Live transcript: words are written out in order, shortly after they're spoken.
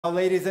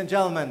Ladies and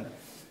gentlemen,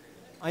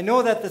 I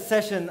know that the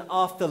session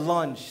after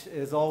lunch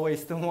is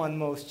always the one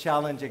most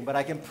challenging, but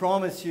I can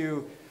promise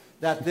you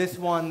that this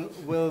one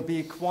will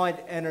be quite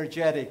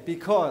energetic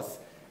because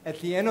at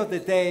the end of the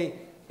day,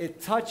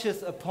 it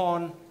touches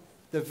upon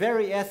the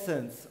very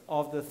essence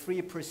of the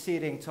three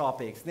preceding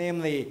topics,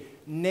 namely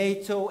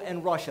NATO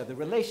and Russia. The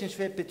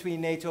relationship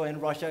between NATO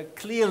and Russia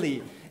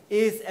clearly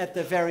is at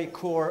the very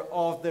core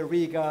of the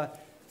Riga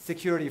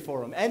Security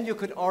Forum. And you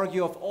could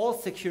argue of all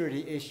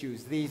security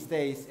issues these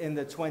days in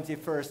the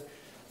 21st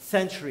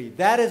century.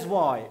 That is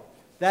why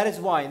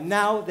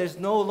now there's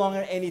no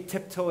longer any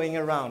tiptoeing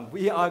around.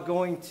 We are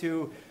going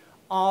to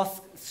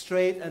ask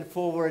straight and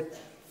forward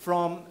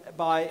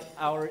by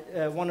our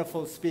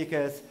wonderful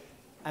speakers.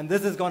 And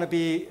this is going to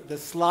be the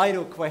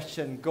Slido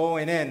question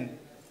going in.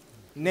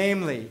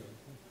 Namely,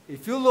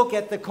 if you look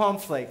at the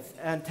conflicts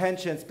and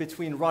tensions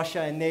between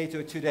Russia and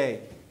NATO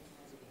today,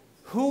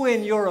 who,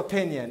 in your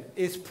opinion,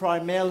 is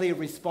primarily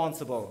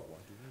responsible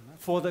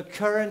for the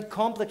current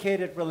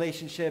complicated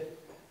relationship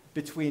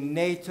between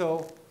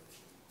NATO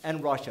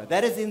and Russia?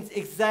 That is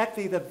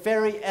exactly the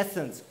very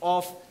essence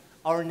of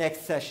our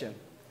next session.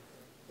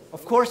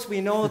 Of course, we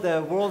know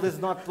the world is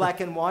not black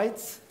and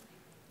white,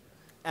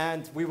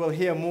 and we will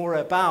hear more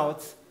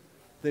about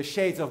the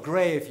shades of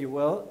gray, if you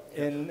will,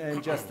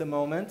 in just a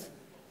moment.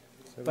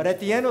 But at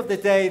the end of the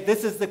day,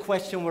 this is the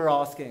question we're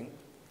asking.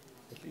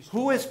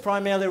 Who is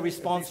primarily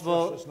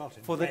responsible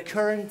for the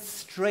current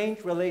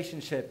strained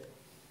relationship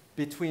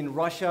between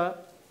Russia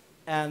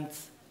and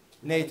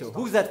NATO?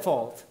 Who's at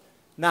fault?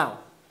 Now,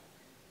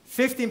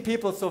 15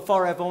 people so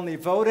far have only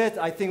voted.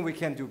 I think we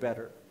can do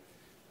better.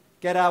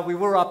 Get out. We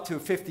were up to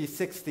 50,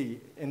 60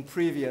 in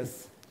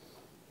previous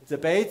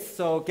debates,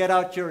 so get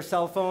out your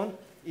cell phone,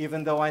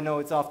 even though I know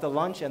it's after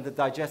lunch and the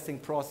digesting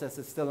process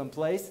is still in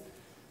place.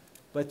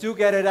 But do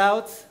get it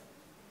out.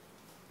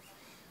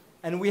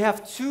 And we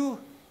have two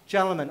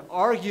gentlemen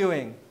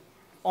arguing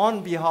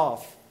on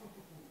behalf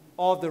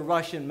of the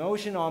Russian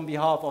motion, on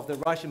behalf of the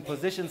Russian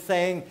position,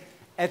 saying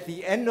at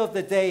the end of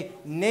the day,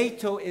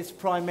 NATO is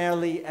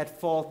primarily at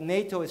fault.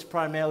 NATO is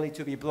primarily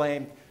to be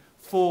blamed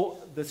for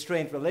the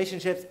strained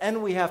relationships.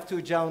 And we have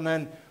two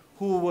gentlemen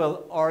who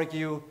will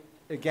argue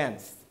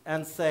against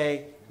and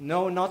say,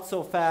 no, not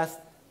so fast.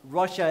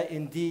 Russia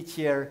indeed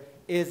here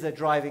is a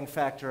driving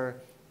factor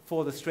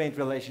for the strained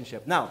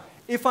relationship. Now,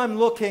 if I'm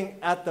looking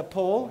at the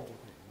poll,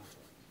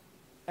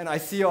 and I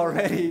see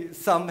already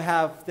some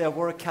have their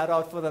work cut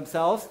out for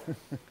themselves,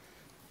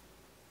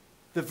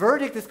 the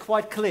verdict is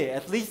quite clear,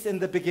 at least in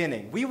the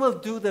beginning. We will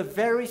do the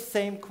very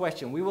same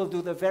question. We will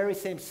do the very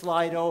same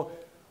Slido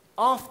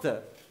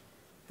after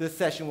the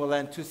session will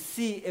end to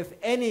see if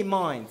any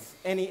minds,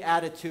 any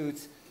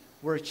attitudes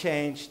were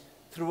changed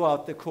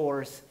throughout the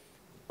course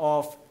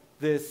of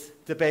this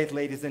debate,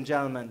 ladies and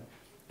gentlemen.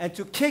 And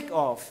to kick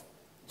off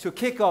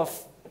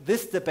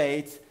this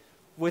debate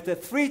with a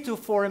 3 to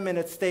 4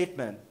 minute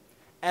statement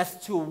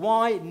as to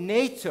why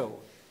NATO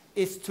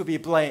is to be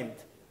blamed,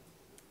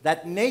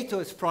 that NATO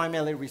is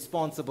primarily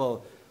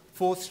responsible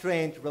for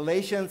strained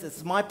relations.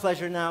 It's my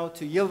pleasure now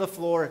to yield the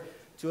floor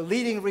to a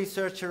leading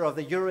researcher of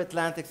the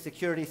Euro-Atlantic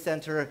Security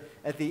Center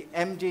at the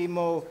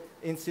MGIMO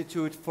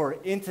Institute for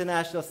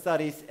International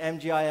Studies,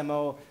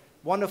 MGIMO.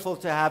 Wonderful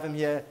to have him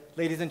here.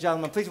 Ladies and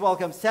gentlemen, please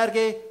welcome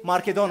Sergey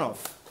Markedonov.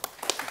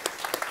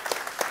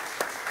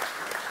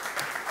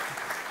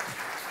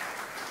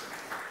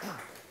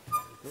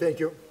 Thank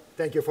you.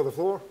 Thank you for the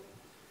floor.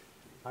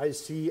 I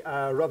see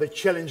rather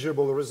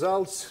challengeable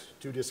results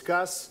to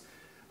discuss.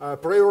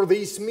 Prior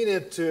this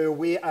minute,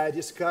 we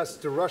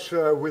discussed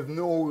Russia with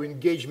no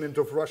engagement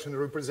of Russian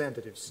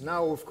representatives.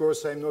 Now, of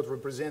course, I'm not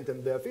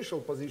representing the official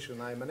position.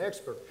 I'm an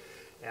expert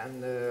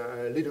and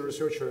leading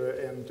researcher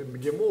and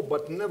MGIMO,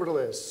 but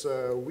nevertheless,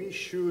 we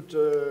should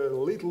a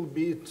little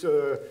bit,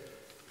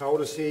 how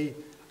to say,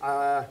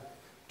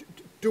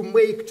 to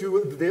make to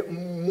the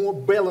more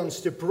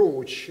balanced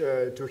approach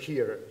to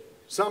here.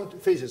 Some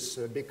thesis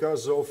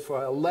because of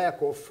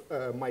lack of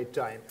my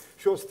time.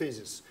 First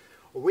thesis.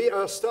 We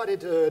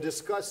started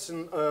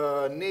discussing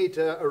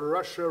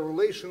NATO-Russia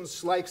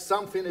relations like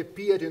something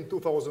appeared in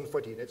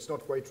 2014. It's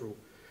not quite true.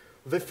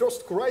 The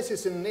first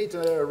crisis in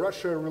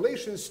NATO-Russia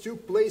relations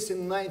took place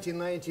in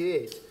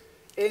 1998.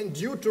 And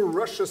due to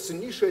Russia's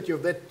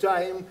initiative, that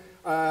time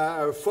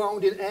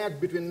founding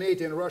act between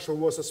NATO and Russia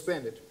was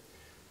suspended.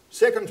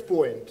 Second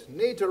point,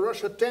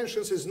 NATO-Russia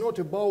tensions is not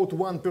about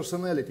one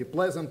personality,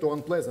 pleasant or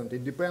unpleasant.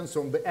 It depends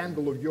on the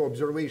angle of your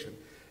observation.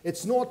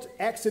 It's not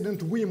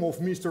accident whim of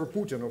Mr.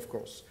 Putin, of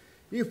course.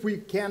 If we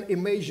can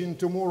imagine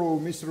tomorrow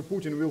Mr.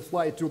 Putin will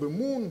fly to the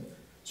moon,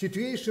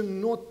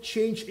 situation not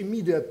change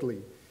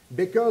immediately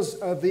because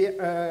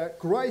the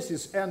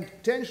crisis and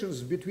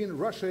tensions between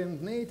Russia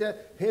and NATO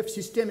have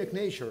systemic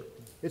nature.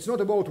 It's not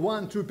about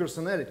one, two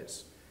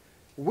personalities.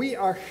 We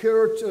are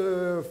heard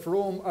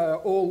from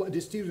all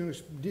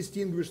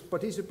distinguished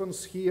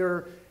participants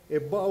here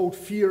about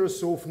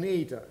fears of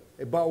NATO,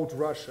 about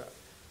Russia,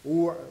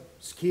 or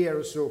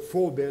scares or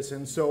phobias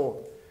and so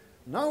on.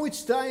 Now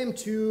it's time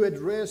to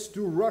address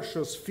to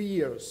Russia's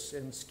fears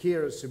and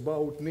scares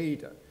about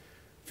NATO.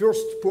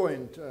 First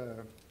point,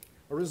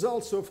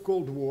 results of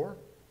Cold War,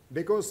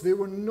 because there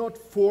were not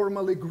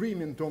formal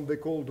agreement on the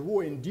Cold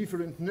War in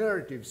different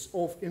narratives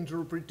of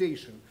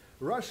interpretation.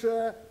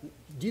 Russia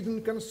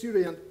didn't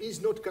consider and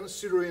is not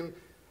considering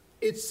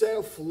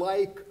itself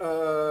like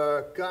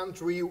a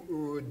country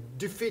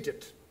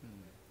defeated.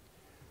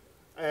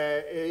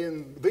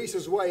 And this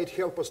is why it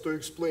helps us to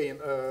explain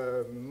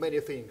many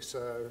things.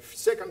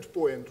 Second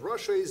point,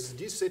 Russia is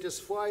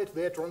dissatisfied with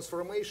the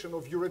transformation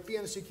of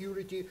European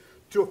security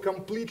to a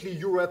completely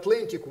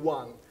Euro-Atlantic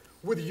one,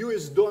 with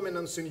US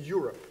dominance in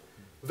Europe.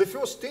 The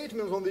first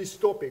statement on this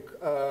topic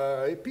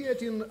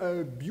appeared in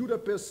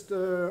Budapest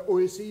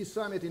OSCE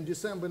summit in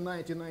December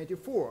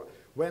 1994,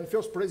 when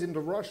first president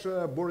of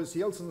Russia, Boris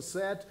Yeltsin,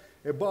 said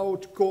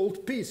about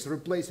cold peace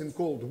replacing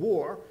Cold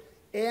War.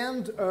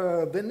 And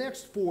the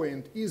next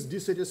point is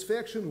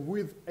dissatisfaction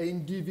with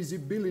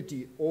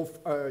indivisibility of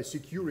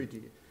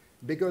security.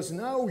 Because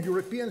now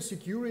European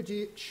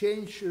security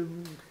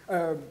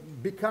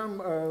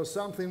become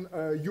something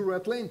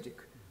Euro-Atlantic,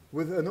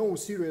 with no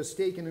serious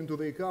taken into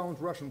the account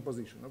Russian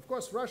position. Of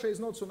course, Russia is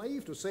not so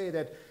naive to say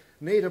that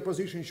NATO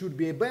position should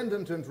be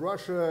abandoned and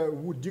Russia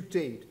would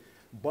dictate.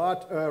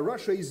 But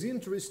Russia is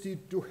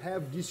interested to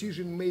have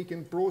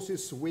decision-making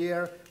process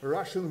where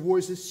Russian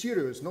voice is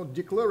serious, not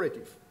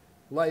declarative,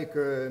 like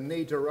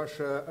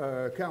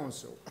NATO-Russia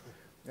Council,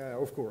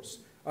 of course.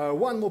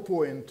 One more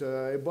point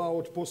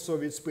about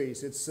post-Soviet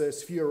space. It's a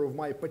sphere of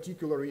my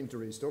particular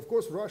interest. Of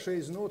course, Russia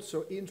is not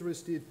so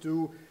interested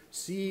to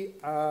see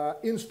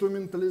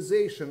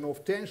instrumentalization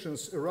of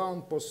tensions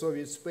around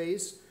post-Soviet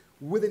space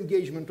with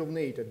engagement of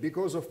NATO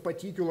because of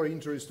particular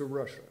interest of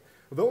Russia.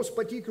 Those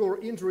particular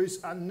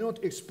interests are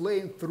not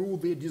explained through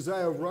the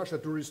desire of Russia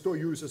to restore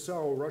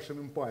USSR or Russian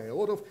Empire. A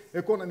lot of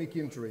economic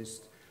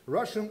interest.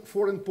 Russian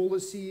foreign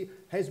policy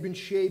has been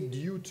shaped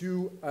due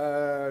to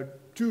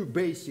two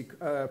basic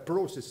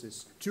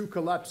processes, two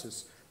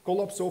collapses.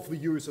 Collapse of the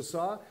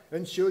USSR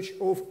and search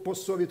of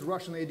post-Soviet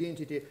Russian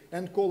identity,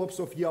 and collapse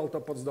of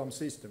Yalta-Potsdam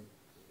system.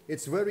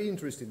 It's very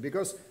interesting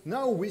because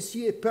now we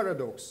see a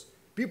paradox.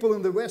 People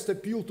in the West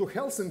appeal to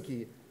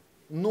Helsinki,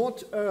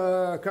 not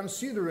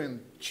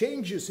considering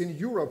changes in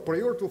Europe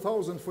prior to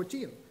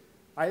 2014.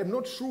 I am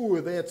not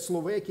sure that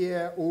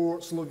Slovakia or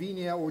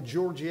Slovenia or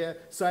Georgia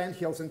signed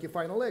Helsinki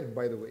Final Act,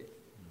 by the way.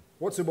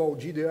 What's about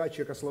GDR,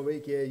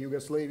 Czechoslovakia,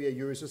 Yugoslavia,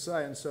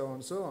 USSR, and so on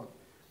and so on.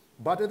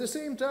 But at the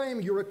same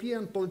time,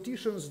 European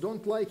politicians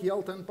don't like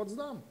Yalta and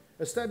Potsdam,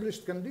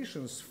 established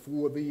conditions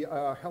for the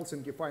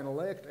Helsinki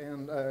Final Act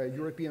and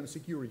European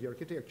security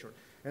architecture,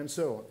 and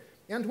so on.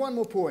 And one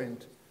more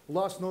point,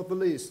 last not the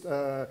least.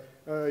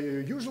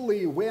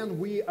 Usually when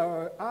we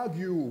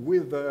argue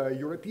with a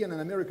European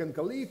and American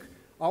colleague,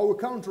 our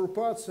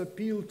counterparts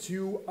appeal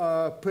to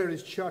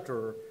Paris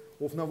Charter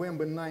of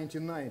November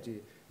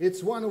 1990.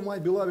 It's one of my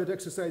beloved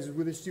exercises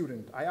with a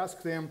student. I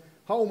ask them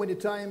how many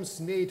times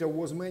NATO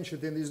was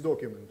mentioned in this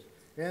document.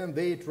 And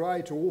they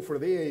try to offer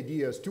their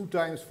ideas 2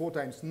 times, 4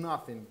 times,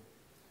 nothing.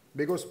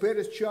 Because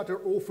Paris Charter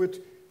offered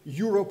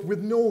Europe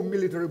with no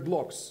military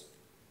blocks.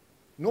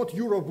 Not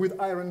Europe with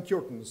iron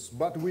curtains,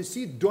 but we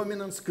see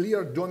dominance,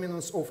 clear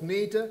dominance of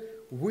NATO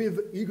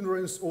with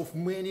ignorance of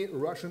many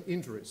Russian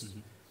interests.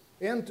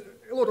 Mm-hmm. And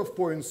a lot of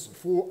points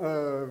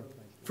for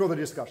further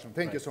discussion.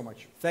 Thank you so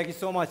much. Thank you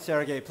so much,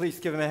 Sergey. Please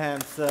give him a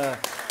hand.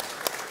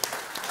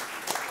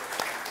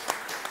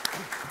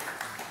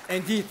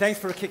 Indeed, thanks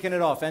for kicking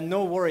it off. And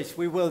no worries,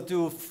 we will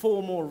do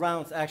 4 more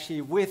rounds actually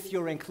with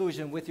your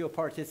inclusion, with your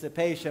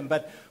participation.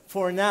 But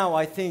for now,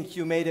 I think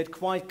you made it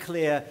quite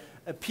clear,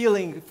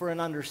 appealing for an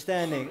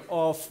understanding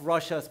of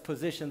Russia's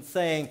position,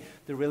 saying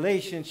the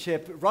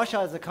relationship, Russia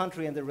as a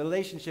country and the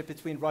relationship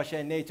between Russia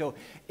and NATO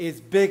is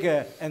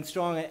bigger and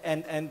stronger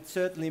and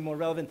certainly more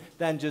relevant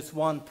than just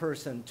one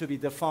person, to be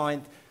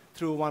defined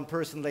through one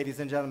person, ladies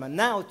and gentlemen.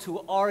 Now,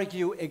 to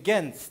argue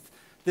against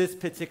this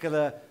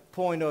particular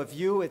point of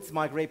view, it's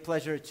my great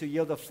pleasure to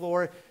yield the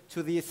floor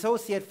to the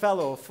Associate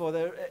Fellow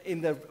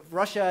in the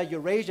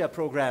Russia-Eurasia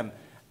program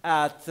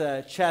at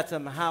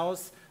Chatham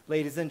House.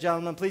 Ladies and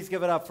gentlemen, please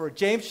give it up for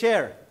James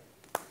Sherr.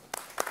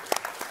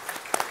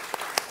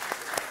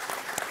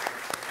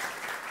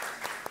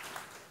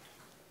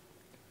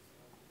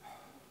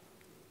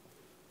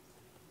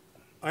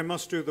 I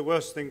must do the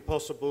worst thing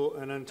possible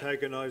and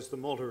antagonize the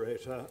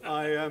moderator.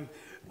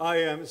 I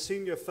am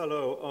Senior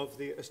Fellow of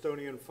the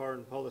Estonian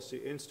Foreign Policy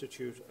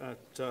Institute at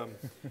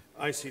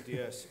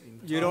ICDS in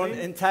Tallinn. You don't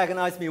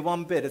antagonize me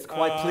one bit. It's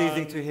quite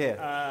pleasing to hear.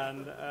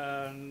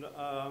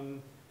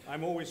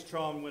 I'm always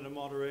charmed when a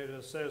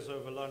moderator says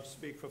over lunch,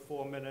 speak for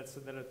 4 minutes,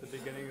 and then at the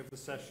beginning of the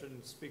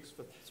session, speak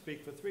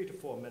for 3 to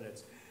 4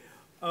 minutes.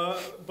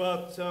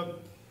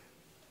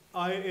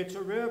 It's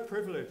a rare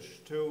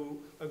privilege to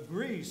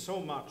agree so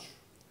much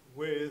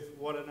with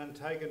what an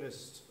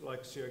antagonist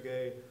like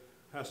Sergey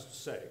has to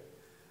say.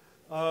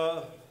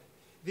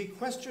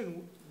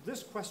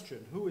 This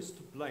question, who is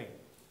to blame?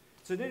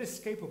 It's an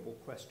inescapable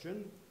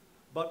question,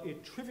 but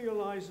it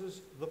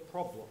trivializes the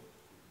problem.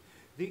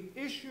 The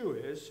issue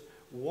is,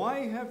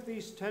 why have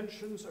these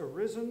tensions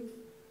arisen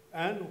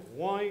And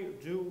why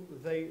do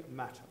they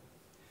matter?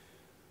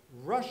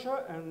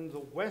 Russia and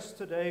the West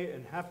today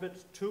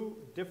inhabit two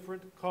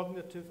different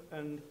cognitive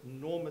and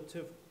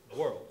normative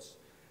worlds.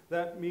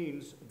 That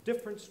means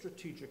different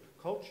strategic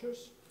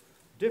cultures,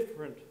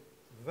 different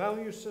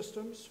value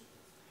systems,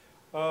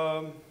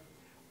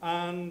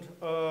 and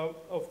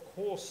of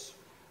course,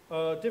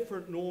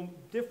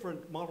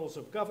 different models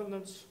of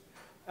governance,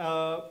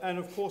 and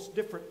of course,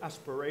 different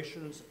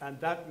aspirations. And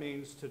that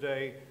means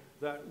today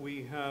that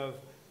we have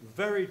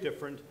very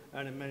different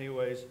and in many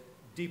ways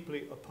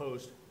deeply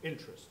opposed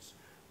interests.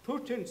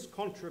 Putin's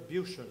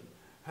contribution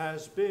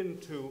has been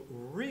to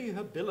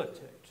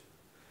rehabilitate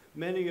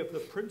many of the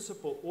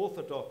principal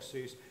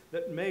orthodoxies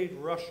that made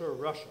Russia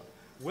Russia.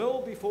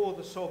 Well before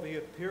the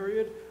Soviet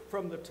period,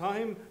 from the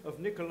time of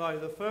Nikolai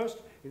I,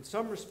 in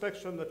some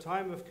respects from the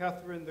time of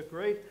Catherine the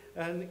Great,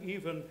 and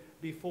even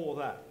before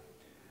that.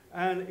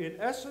 And in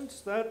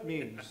essence, that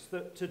means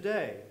that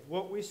today,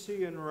 what we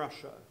see in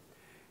Russia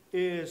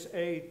is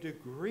a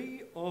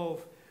degree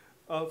of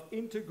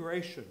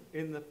integration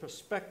in the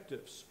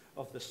perspectives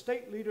of the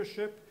state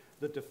leadership,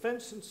 the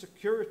defense and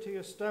security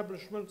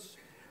establishments,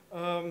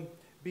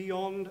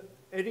 beyond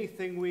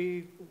anything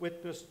we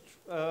witnessed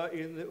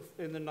in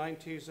the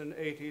 90s and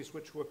 80s,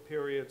 which were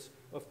periods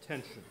of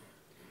tension.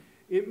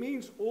 It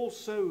means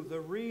also the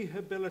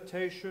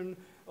rehabilitation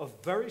of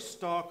very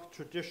stark,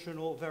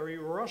 traditional, very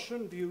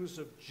Russian views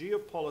of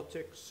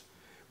geopolitics,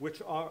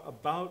 which are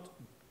about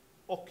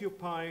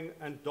occupying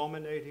and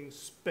dominating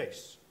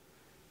space,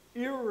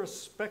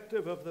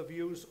 irrespective of the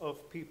views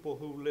of people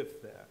who live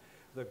there.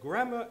 The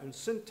grammar and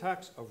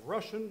syntax of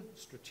Russian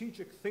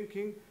strategic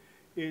thinking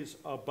is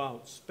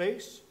about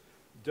space,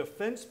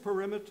 defense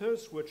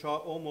perimeters, which are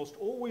almost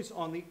always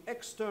on the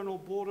external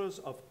borders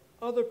of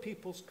other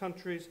people's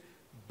countries,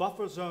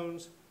 buffer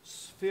zones,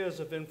 spheres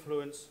of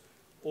influence.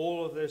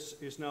 All of this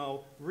is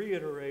now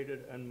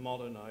reiterated and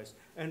modernized.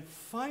 And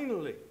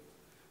finally,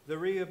 the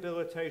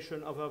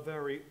rehabilitation of a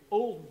very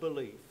old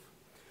belief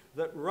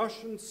that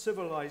Russian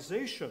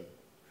civilization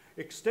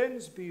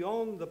extends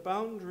beyond the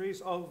boundaries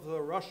of the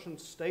Russian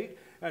state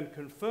and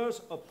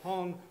confers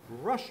upon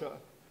Russia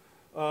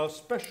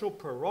special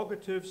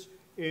prerogatives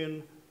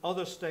in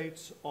other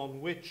states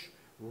on which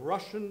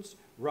Russians,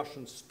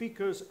 Russian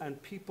speakers,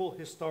 and people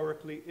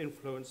historically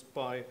influenced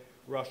by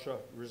Russia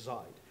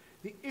reside.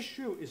 The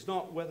issue is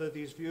not whether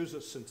these views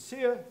are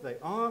sincere, they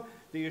are.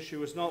 The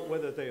issue is not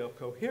whether they are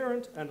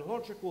coherent and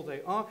logical,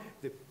 they are.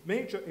 The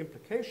major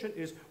implication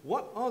is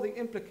what are the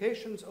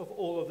implications of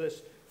all of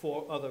this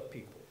for other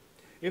people?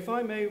 If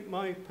I may,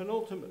 my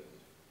penultimate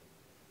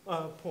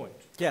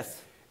point.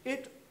 Yes.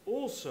 It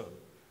also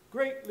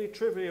greatly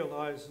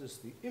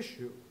trivializes the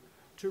issue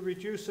to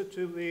reduce it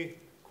to the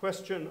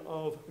question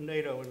of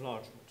NATO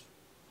enlargement.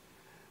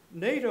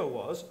 NATO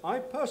was, I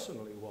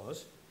personally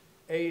was,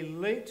 a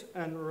late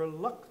and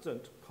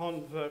reluctant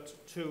convert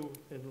to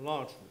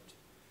enlargement.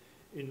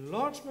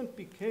 Enlargement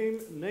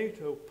became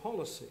NATO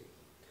policy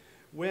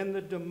when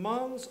the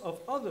demands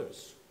of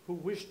others who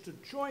wished to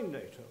join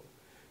NATO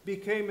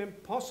became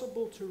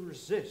impossible to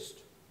resist,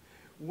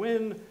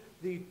 when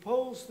the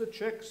Poles, the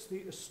Czechs,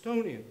 the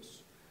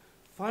Estonians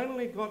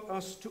finally got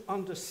us to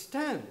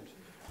understand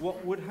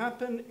what would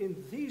happen in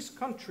these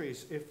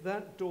countries if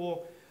that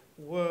door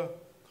were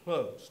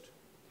closed.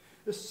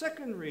 The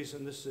second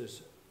reason this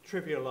is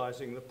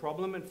trivializing the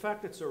problem, in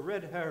fact it's a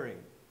red herring,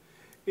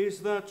 is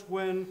that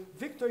when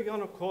Viktor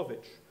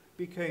Yanukovych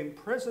became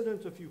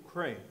president of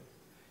Ukraine,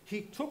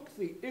 he took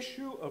the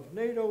issue of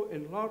NATO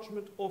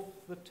enlargement off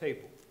the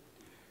table.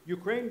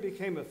 Ukraine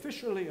became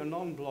officially a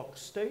non-bloc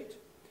state.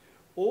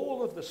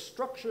 All of the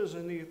structures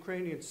in the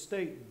Ukrainian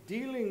state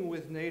dealing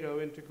with NATO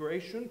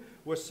integration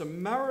were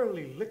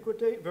summarily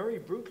liquidated, very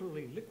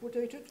brutally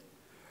liquidated.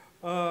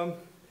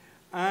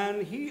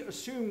 And he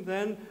assumed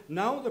then,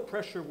 now the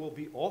pressure will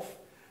be off,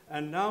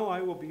 and now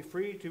I will be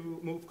free to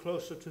move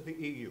closer to the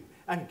EU.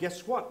 And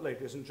guess what,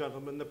 ladies and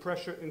gentlemen, the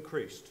pressure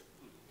increased.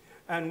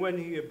 And when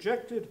he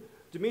objected,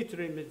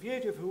 Dmitry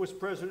Medvedev, who was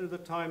president at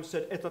the time,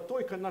 said, "Это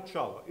только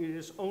начало." It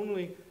is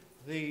only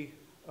the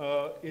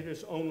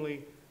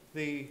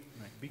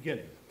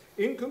beginning.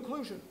 In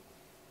conclusion.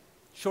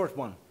 Short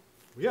one.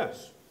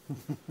 Yes.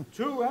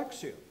 Two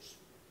axioms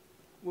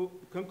will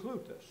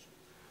conclude this.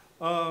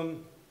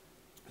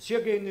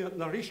 Sergey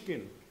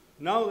Narishkin,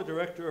 now the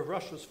director of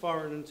Russia's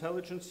Foreign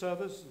Intelligence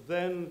Service,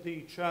 then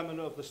the chairman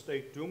of the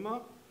State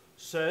Duma,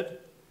 said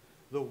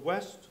the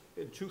West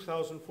in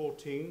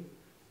 2014,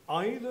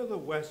 either the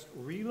West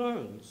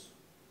relearns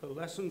the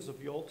lessons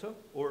of Yalta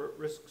or it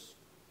risks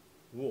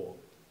war.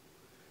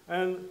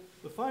 And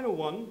the final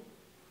one,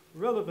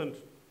 relevant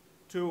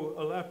to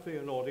a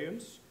Latvian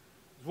audience,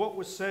 is what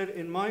was said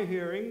in my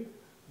hearing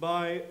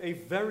by a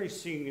very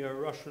senior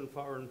Russian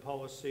foreign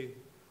policy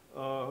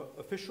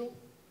official.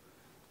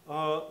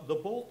 The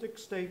Baltic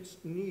states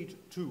need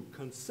to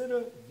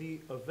consider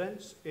the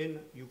events in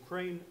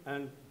Ukraine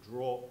and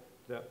draw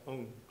their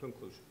own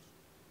conclusions.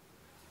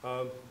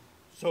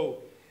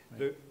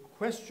 The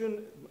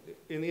question,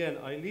 in the end,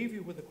 I leave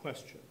you with a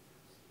question.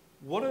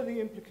 What are the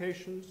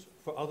implications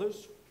for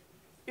others?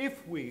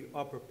 if we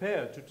are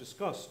prepared to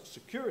discuss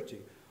security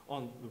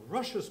on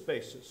Russia's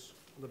basis,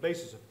 on the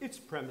basis of its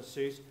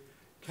premises,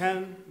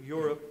 can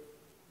Europe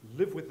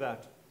live with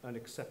that and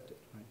accept it?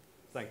 Right.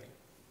 Thank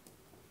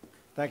you.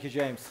 Thank you,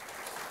 James.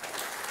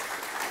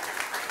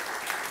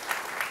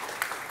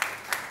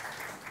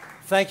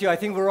 Thank you. I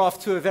think we're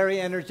off to a very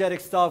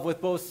energetic start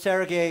with both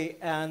Sergey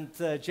and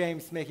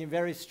James making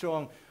very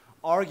strong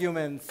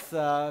arguments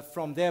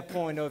from their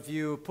point of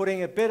view,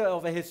 putting a bit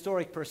of a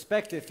historic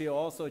perspective here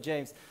also,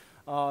 James.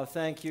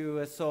 Thank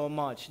you so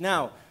much.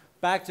 Now,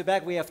 back to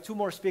back, we have two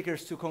more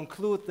speakers to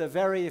conclude the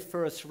very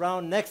first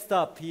round. Next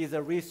up, he's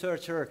a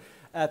researcher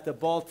at the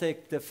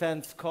Baltic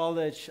Defense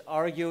College,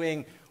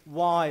 arguing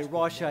why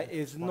Russia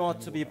is not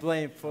to be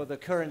blamed for the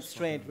current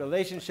strained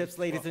relationships.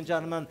 Ladies and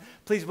gentlemen,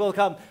 please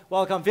welcome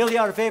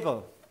Viljar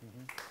Veebel.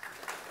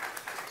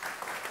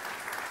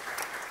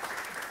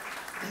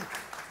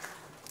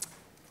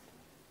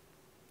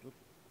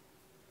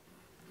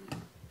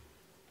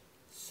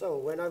 So,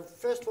 when I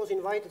first was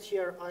invited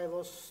here, I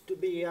was to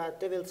be a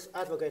devil's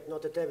advocate,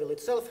 not the devil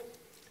itself.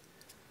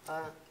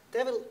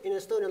 Devil in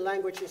Estonian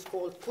language is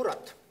called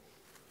kurat,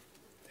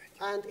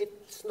 and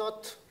it's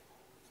not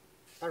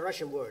a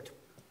Russian word.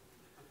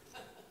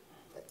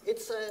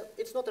 It's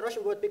not a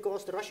Russian word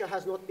because Russia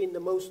has not been the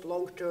most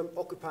long-term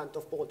occupant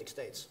of Baltic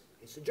states.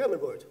 It's a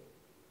German word.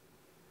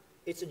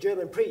 It's a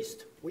German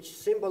priest, which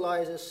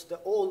symbolizes the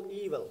all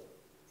evil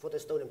for the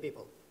Estonian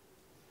people.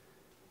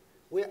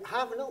 We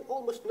have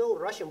almost no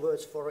Russian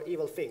words for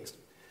evil things.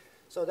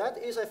 So that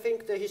is, I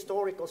think, the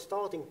historical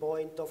starting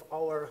point of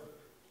our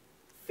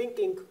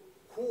thinking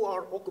who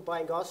are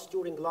occupying us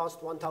during the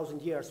last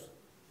 1,000 years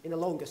in the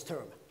longest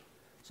term.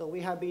 So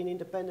we have been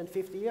independent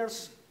 50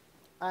 years,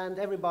 and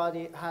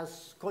everybody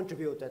has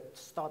contributed,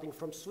 starting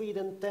from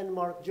Sweden,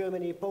 Denmark,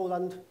 Germany,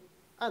 Poland,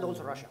 and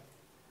also Russia.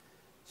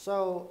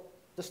 So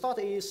the start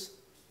is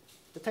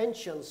the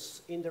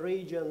tensions in the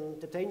region.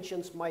 The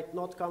tensions might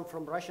not come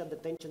from Russia. The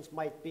tensions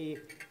might be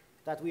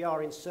that we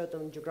are in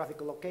certain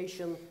geographical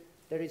location.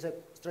 There is a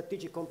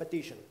strategic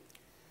competition.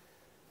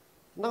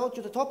 Now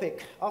to the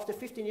topic. After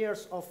 15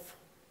 years of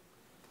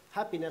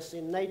happiness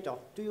in NATO,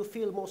 do you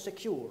feel more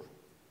secure?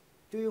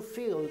 Do you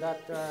feel that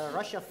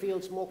Russia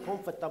feels more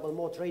comfortable,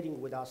 more trading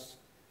with us?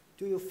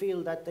 Do you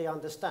feel that they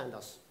understand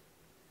us?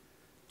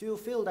 Do you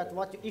feel that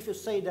if you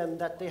say them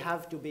that they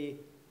have to be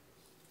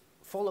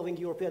following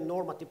European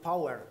normative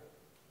power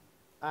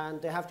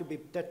and they have to be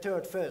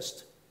deterred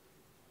first,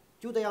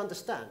 do they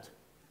understand?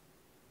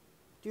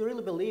 Do you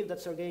really believe that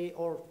Sergey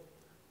or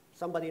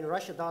somebody in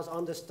Russia does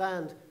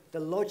understand the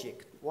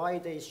logic why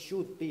they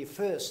should be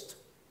first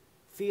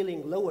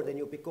feeling lower than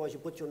you because you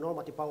put your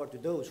normative power to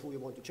those who you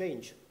want to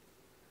change?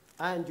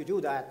 And you do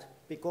that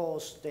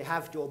because they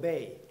have to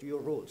obey to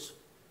your rules.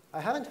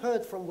 I haven't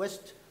heard from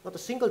West, not a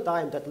single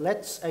time, that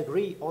let's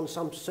agree on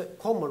some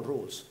common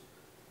rules.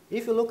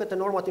 If you look at the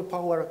normative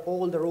power,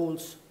 all the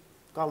rules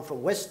come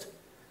from West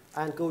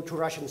and go to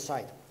Russian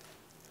side.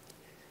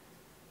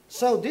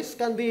 So this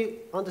can be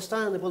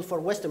understandable for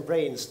Western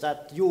brains,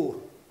 that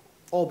you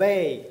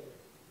obey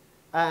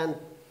and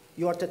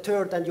you are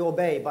deterred and you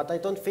obey, but I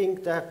don't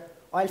think the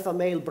alpha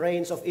male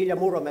brains of Ilya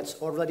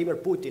Muromets or Vladimir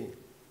Putin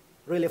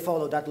really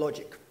follow that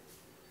logic.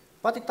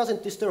 But it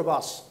doesn't disturb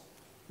us.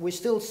 We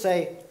still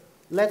say,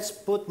 let's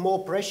put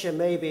more pressure,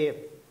 maybe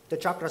the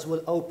chakras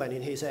will open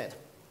in his head.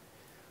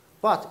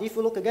 But if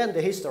you look again at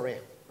the history,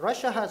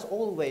 Russia has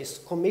always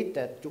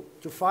committed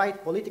to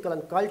fight political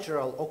and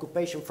cultural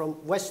occupation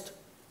from West,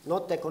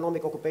 not the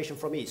economic occupation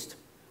from East.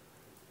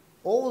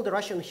 All the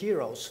Russian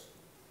heroes,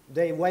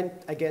 they went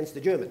against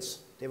the Germans.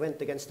 They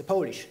went against the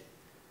Polish,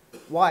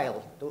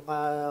 while the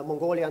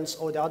Mongolians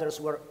or the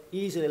others were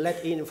easily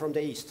let in from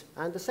the East.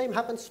 And the same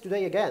happens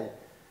today again.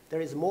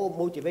 There is more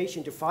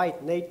motivation to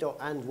fight NATO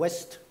and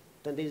West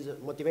than there is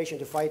motivation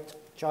to fight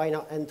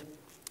China and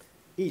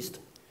East.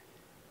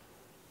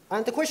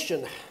 And the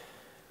question,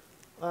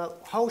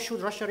 how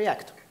should Russia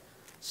react?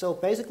 So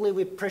basically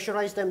we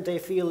pressurize them. They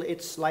feel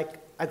it's like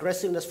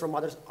aggressiveness from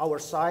our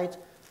side.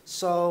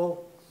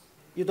 So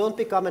you don't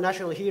become a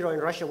national hero in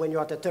Russia when you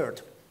are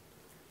deterred.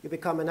 You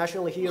become a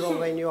national hero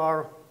when you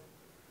are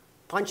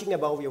punching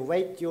above your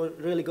weight. You're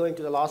really going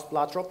to the last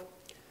blood drop.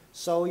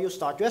 So you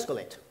start to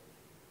escalate.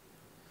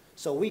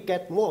 So we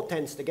get more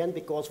tensed again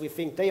because we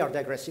think they are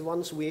the aggressive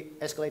ones. We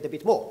escalate a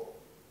bit more.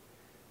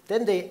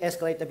 Then they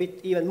escalate a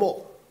bit even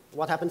more.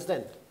 What happens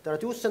then? There are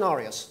two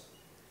scenarios.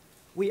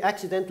 We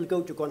accidentally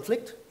go to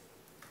conflict,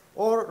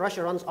 or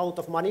Russia runs out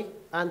of money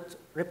and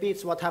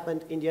repeats what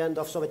happened in the end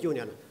of Soviet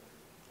Union,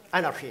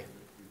 anarchy.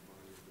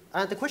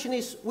 And the question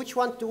is, which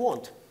one do you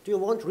want? Do you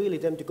want really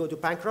them to go to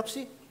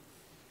bankruptcy,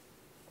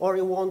 or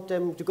you want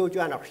them to go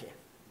to anarchy,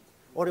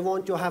 or you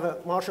want to have a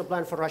Marshall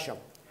Plan for Russia?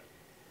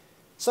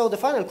 So the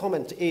final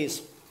comment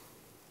is,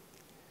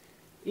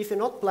 if you're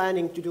not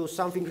planning to do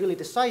something really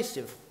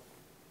decisive,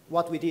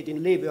 what we did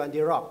in Libya and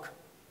Iraq,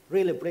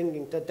 really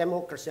bringing the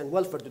democracy and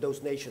welfare to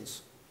those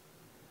nations,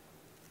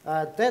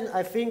 then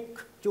I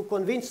think to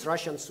convince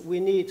Russians we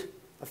need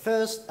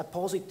first a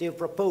positive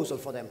proposal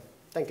for them.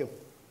 Thank you.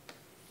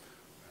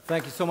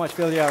 Thank you so much,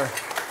 Viljar.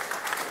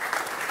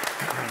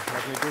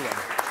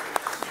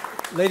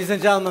 Ladies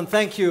and gentlemen,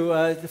 thank you,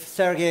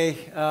 Sergey,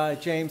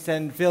 James,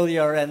 and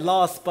Viljar. And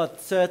last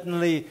but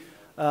certainly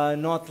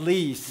not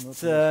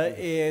least,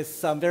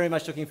 is I'm very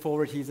much looking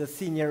forward. He's a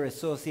senior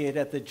associate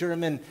at the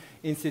German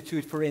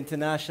Institute for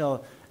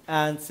International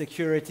and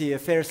Security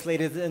Affairs.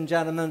 Ladies and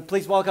gentlemen,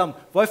 please welcome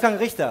Wolfgang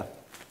Richter.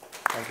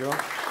 Thank you.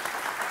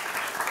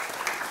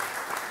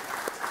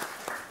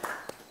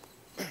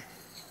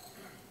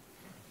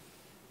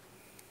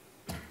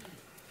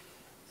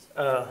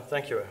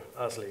 Thank you,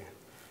 Aslan.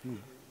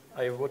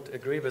 I would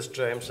agree with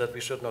James that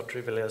we should not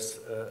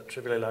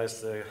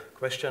trivialize the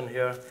question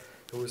here.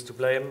 Who is to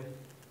blame?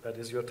 That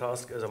is your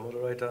task as a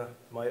moderator.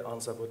 My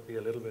answer would be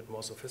a little bit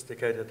more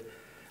sophisticated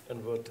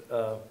and would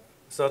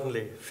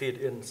certainly feed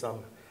in some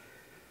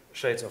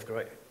shades of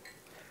gray.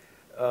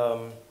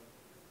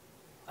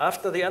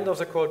 After the end of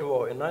the Cold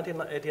War in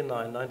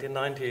 1989,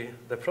 1990,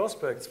 the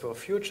prospects for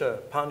future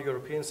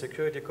pan-European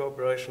security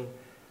cooperation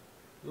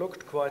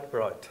looked quite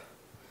bright.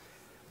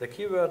 The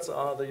keywords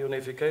are the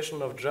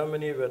unification of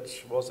Germany,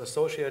 which was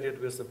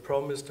associated with the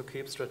promise to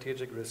keep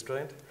strategic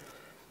restraint,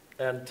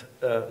 and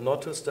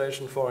not to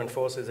station foreign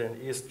forces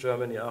in East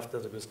Germany after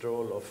the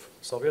withdrawal of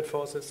Soviet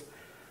forces,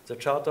 the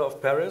Charter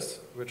of Paris,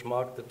 which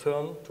marked the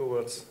turn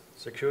towards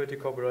security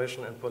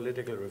cooperation and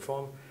political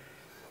reform,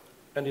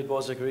 and it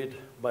was agreed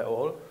by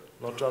all,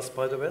 not just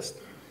by the West.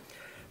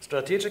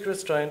 Strategic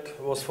restraint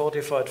was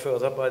fortified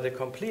further by the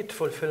complete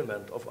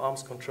fulfillment of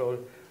arms control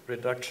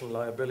reduction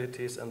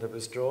liabilities and the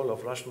withdrawal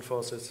of Russian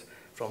forces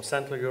from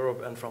Central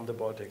Europe and from the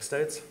Baltic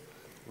states.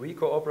 We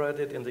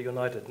cooperated in the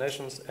United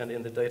Nations and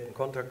in the Dayton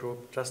Contact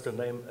Group, just to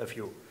name a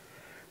few.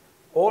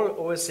 All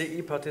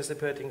OSCE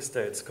participating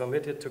states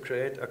committed to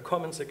create a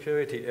common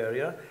security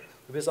area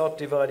without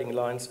dividing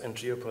lines and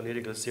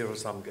geopolitical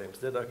zero-sum games.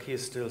 That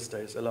acquis still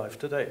stays alive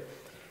today,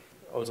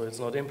 although it's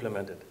not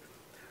implemented.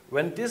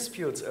 When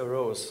disputes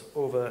arose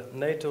over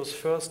NATO's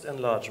first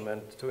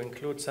enlargement to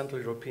include Central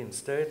European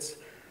states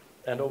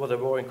and over the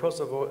war in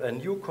Kosovo, a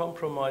new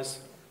compromise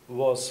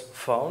was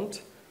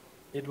found.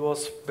 It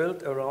was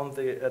built around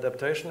the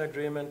adaptation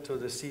agreement to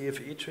the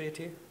CFE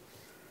Treaty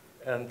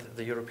and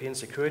the European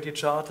Security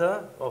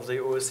Charter of the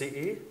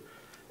OSCE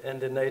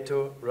and the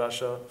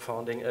NATO-Russia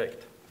Founding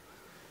Act.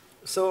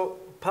 So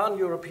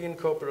pan-European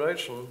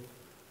cooperation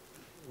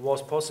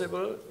was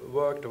possible,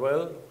 worked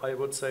well, I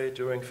would say,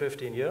 during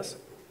 15 years.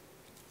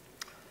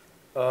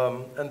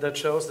 And that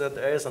shows that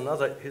there is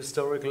another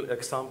historical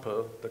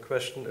example. The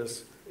question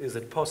is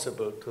it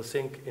possible to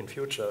think in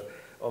future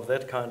of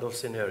that kind of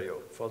scenario?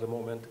 For the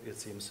moment, it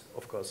seems,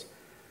 of course,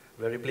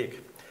 very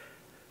bleak.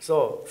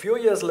 So, a few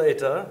years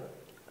later,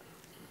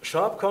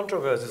 sharp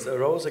controversies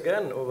arose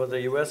again over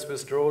the US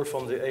withdrawal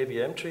from the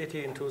ABM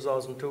Treaty in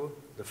 2002,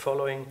 the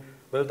following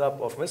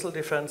build-up of missile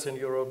defense in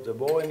Europe, the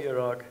war in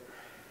Iraq,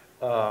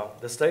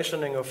 the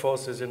stationing of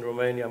forces in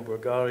Romania and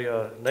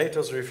Bulgaria,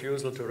 NATO's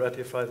refusal to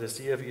ratify the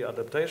CFE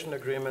adaptation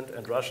agreement,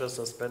 and Russia's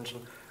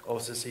suspension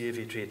of the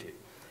CFE treaty.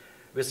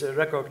 With the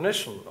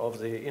recognition of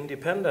the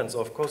independence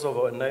of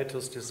Kosovo and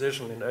NATO's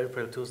decision in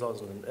April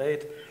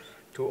 2008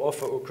 to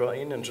offer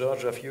Ukraine and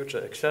Georgia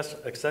future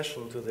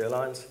accession to the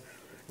alliance,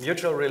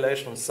 mutual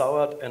relations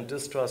soured and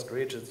distrust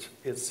reached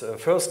its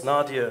first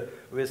nadir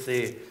with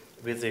the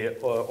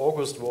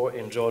August war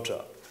in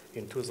Georgia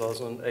in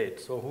 2008.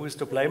 So who is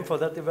to blame for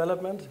that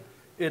development?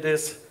 It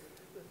is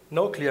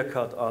no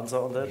clear-cut answer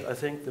on that. I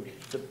think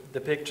the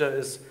picture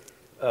is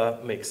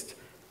mixed.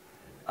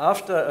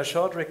 After a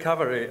short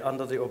recovery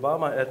under the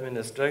Obama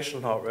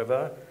administration,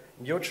 however,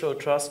 mutual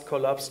trust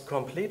collapsed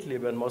completely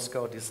when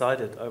Moscow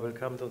decided, I will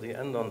come to the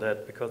end on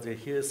that because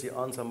here is the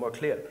answer more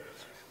clear,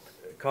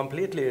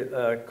 completely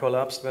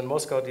collapsed when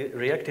Moscow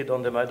reacted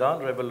on the Maidan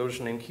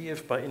revolution in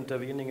Kiev by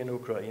intervening in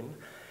Ukraine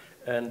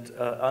and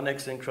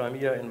annexing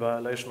Crimea in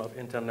violation of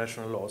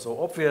international law. So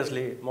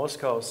obviously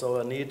Moscow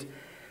saw a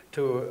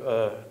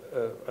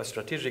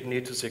strategic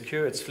need to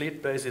secure its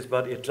fleet bases,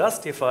 but it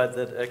justified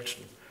that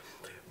action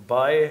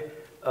by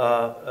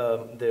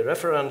the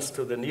reference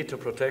to the need to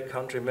protect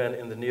countrymen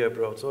in the near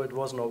abroad. So it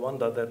was no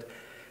wonder that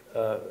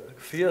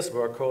fears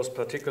were caused,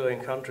 particularly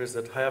in countries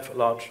that have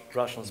large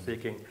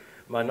Russian-speaking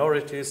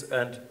minorities,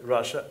 and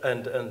Russia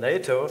and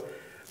NATO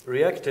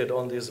reacted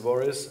on these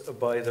worries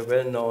by the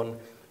well-known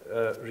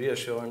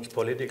reassurance,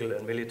 political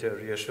and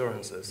military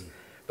reassurances.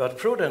 But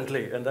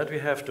prudently, and that we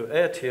have to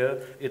add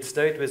here, it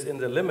stayed within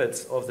the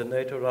limits of the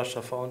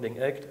NATO-Russia Founding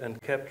Act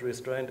and kept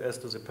restraint as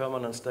to the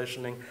permanent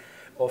stationing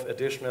of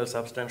additional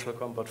substantial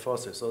combat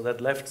forces. So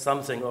that left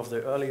something of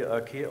the earlier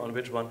acquis on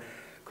which one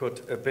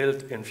could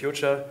build in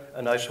future.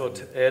 And I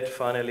should add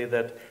finally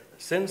that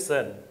since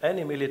then,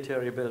 any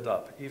military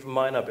build-up, even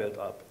minor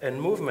build-up,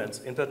 and movements,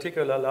 in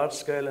particular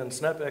large-scale and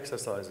snap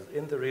exercises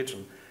in the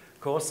region,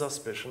 cause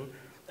suspicion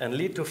and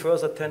lead to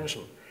further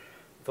tension.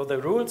 So the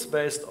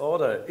rules-based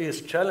order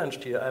is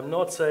challenged here. I'm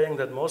not saying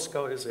that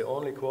Moscow is the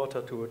only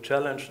quarter to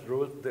challenge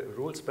the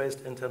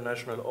rules-based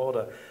international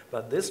order,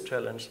 but this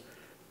challenge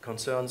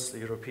concerns the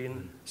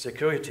European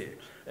security.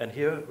 And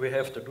here we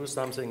have to do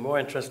something more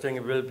interesting.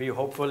 It will be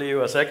hopefully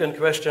your second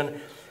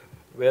question.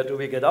 Where do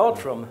we get out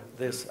from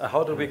this?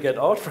 How do we get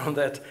out from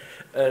that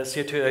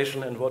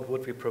situation, and what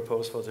would we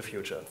propose for the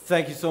future?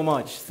 Thank you so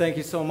much. Thank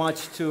you so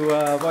much to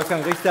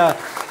Wolfgang Richter.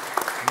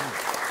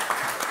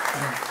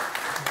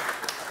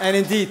 And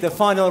indeed, the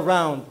final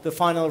round,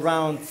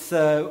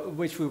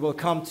 which we will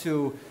come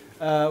to,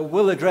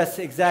 will address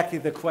exactly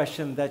the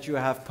question that you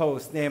have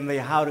posed, namely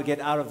how to get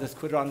out of this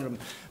conundrum.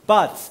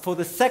 But for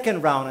the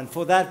second round, and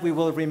for that we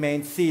will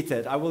remain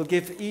seated, I will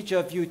give each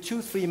of you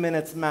 2-3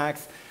 minutes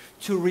max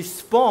to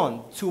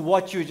respond to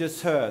what you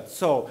just heard.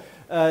 So,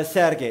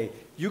 Sergey,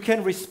 you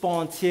can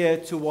respond here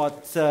to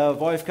what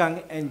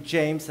Wolfgang and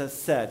James has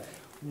said.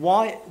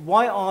 Why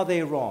are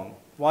they wrong?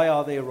 Why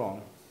are they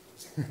wrong?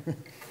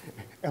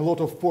 A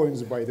lot of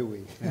points, by the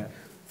way. Yeah.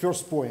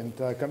 First point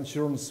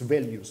concerns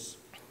values.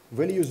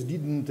 Values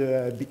didn't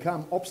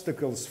become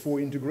obstacles for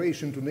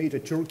integration to NATO,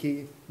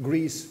 Turkey,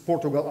 Greece,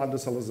 Portugal under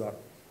Salazar.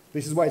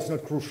 This is why it's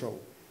not crucial.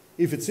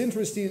 If it's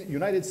interesting,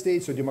 United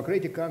States or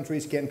democratic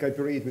countries can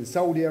cooperate with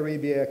Saudi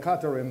Arabia,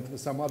 Qatar, and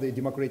some other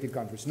democratic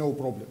countries, no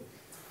problem.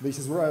 This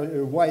is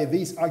why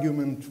this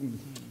argument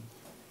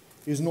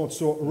is not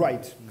so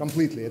right,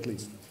 completely at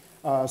least.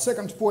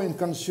 Second point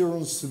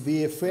concerns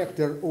the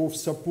factor of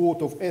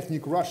support of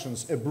ethnic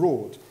Russians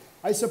abroad.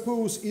 I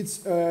suppose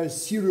it's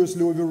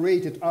seriously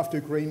overrated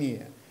after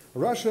Crimea.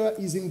 Russia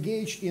is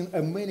engaged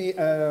in many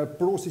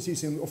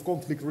processes of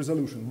conflict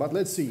resolution, but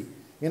let's see.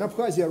 In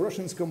Abkhazia,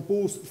 Russians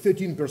composed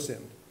 13%.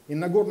 In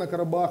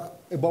Nagorno-Karabakh,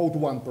 about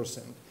 1%.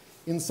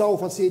 In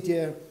South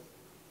Ossetia,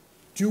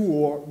 2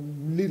 or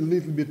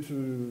little bit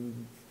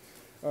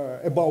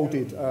about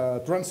it.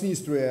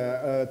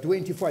 Transnistria,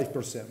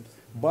 25%.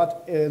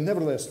 But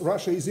nevertheless,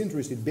 Russia is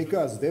interested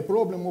because the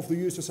problem of the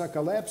USSR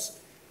collapse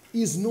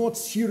is not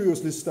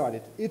seriously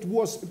studied. It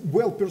was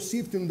well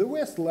perceived in the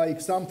West like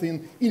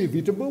something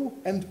inevitable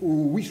and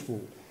wishful.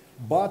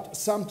 But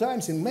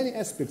sometimes, in many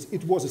aspects,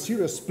 it was a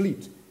serious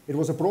split. It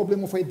was a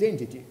problem of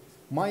identity.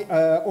 My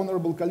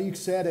honorable colleague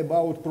said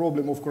about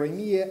problem of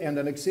Crimea and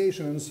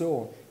annexation and so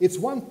on. It's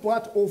one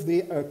part of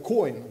the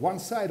coin, one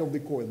side of the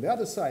coin. The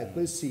other side,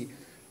 let's see.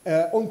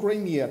 On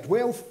Crimea,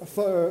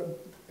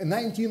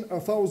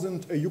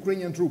 19,000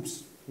 Ukrainian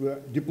troops were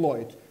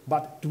deployed,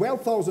 but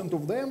 12,000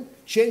 of them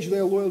changed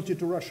their loyalty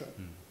to Russia,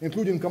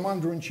 including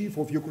Commander-in-Chief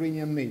of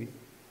Ukrainian Navy.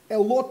 A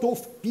lot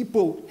of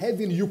people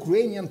having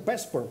Ukrainian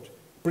passport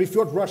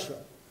preferred Russia.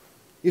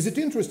 Is it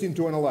interesting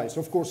to analyze?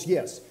 Of course,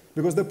 yes,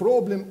 because the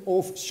problem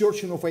of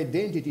searching of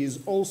identity is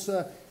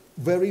also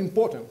very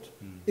important.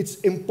 It's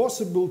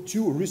impossible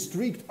to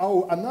restrict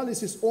our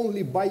analysis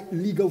only by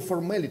legal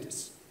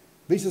formalities.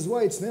 This is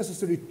why it's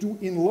necessary to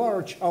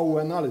enlarge our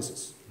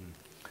analysis.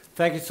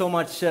 Thank you so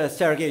much,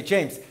 Sergey.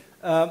 James,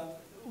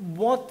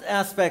 what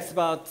aspects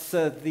about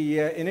the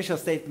initial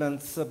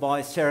statements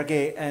by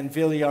Sergey and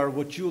Viljar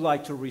would you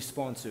like to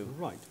respond to?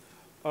 Right.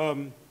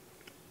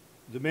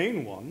 The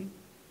main one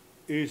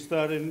is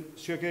that in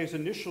Sergey's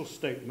initial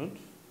statement,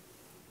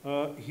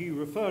 he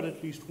referred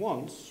at least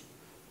once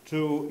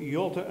to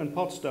Yalta and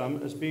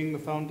Potsdam as being the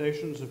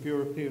foundations of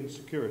European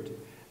security.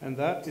 And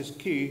that is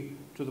key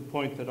to the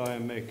point that I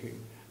am making.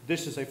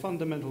 This is a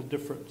fundamental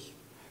difference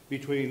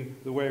between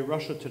the way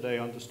Russia today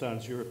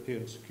understands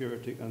European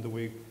security and the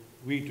way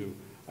we do.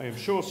 I am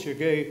sure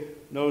Sergey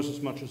knows as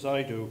much as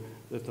I do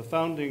that the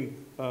founding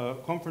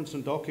conference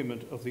and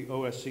document of the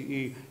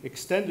OSCE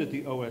extended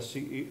the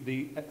OSCE,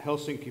 the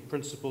Helsinki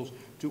principles,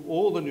 to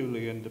all the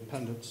newly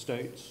independent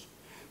states.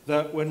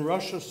 That when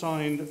Russia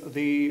signed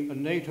the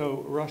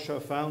NATO-Russia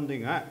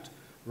Founding Act,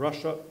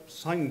 Russia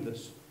signed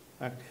this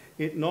act.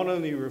 It not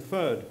only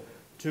referred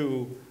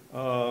to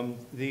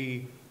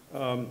the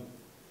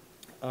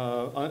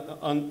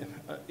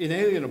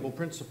inalienable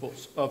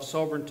principles of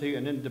sovereignty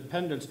and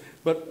independence,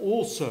 but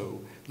also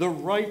the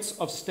rights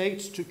of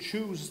states to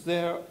choose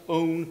their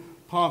own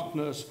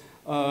partners,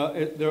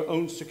 their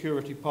own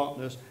security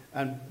partners,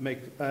 and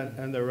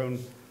their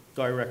own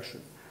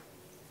direction.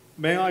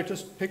 May I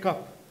just pick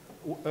up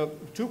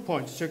 2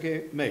 points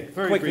Sergey made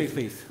very quickly,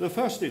 briefly. please. The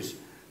first is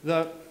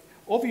that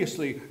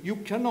obviously you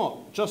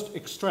cannot just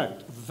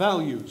extract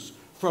values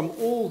from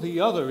all the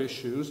other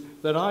issues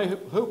that I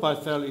hope I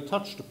fairly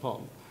touched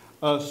upon.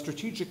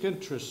 Strategic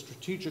interest,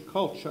 strategic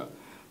culture.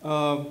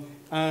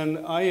 And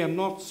I am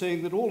not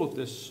saying that all of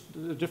this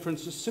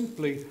difference is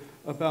simply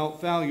about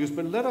values,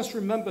 but let us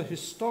remember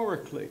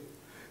historically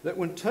that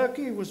when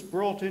Turkey was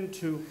brought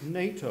into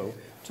NATO,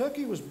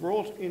 Turkey was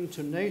brought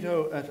into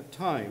NATO at a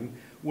time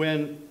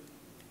when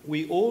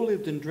we all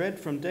lived in dread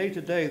from day to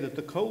day that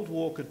the Cold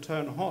War could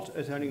turn hot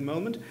at any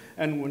moment,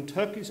 and when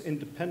Turkey's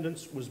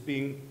independence was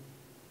being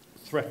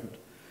threatened.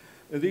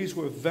 These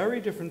were very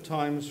different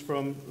times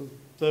from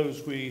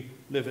those we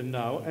live in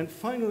now. And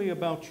finally,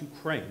 about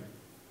Ukraine.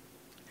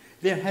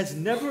 There has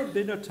never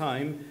been a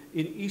time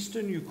in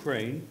eastern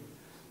Ukraine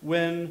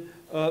when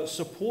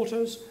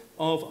supporters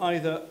of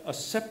either a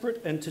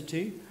separate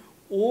entity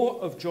or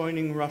of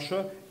joining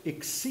Russia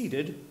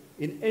exceeded,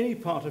 in any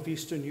part of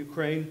eastern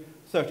Ukraine,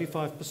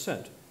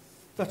 35%.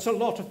 That's a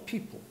lot of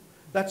people.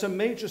 That's a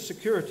major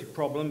security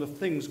problem if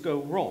things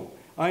go wrong.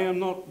 I am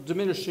not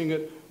diminishing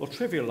it or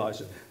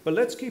trivializing it, but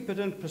let's keep it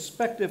in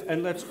perspective,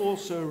 and let's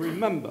also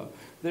remember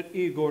that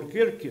Igor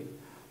Girkin,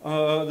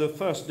 the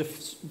first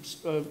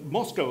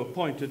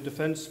Moscow-appointed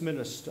defense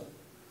minister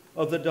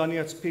of the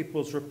Donetsk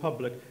People's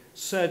Republic,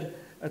 said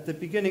at the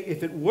beginning,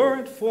 if it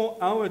weren't for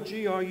our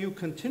GRU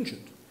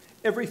contingent,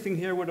 everything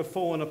here would have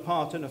fallen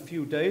apart in a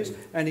few days.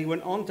 And he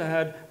went on to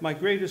add, my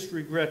greatest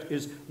regret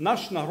is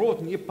nash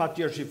narod nie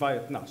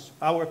поддерживает нас.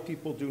 Our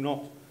people do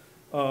not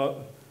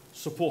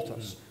support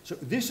us. So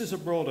this is a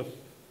broader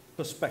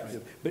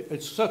perspective, but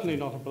it's certainly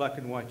not a black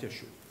and white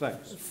issue.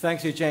 Thanks.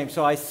 Thank you, James.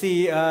 So I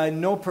see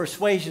no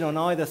persuasion on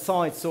either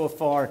side so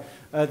far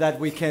that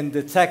we can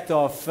detect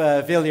of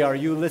Viljar.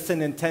 You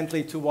listen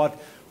intently to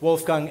what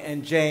Wolfgang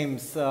and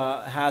James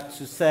had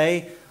to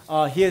say.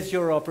 Here's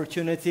your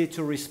opportunity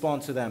to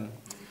respond to them.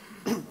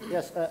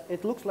 Yes,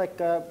 it looks like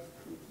the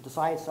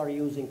sides are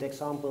using the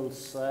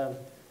examples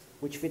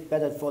which fit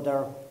better for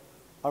their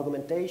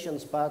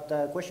argumentations, but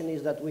the question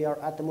is that we are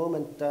at the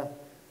moment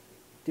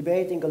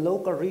debating a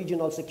local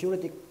regional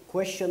security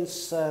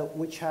questions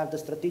which have the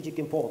strategic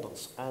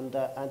importance, and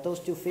those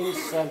two things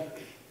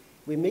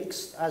we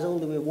mix as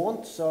only we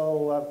want.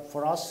 So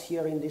for us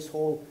here in this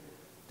hall,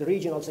 the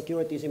regional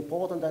security is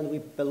important, and we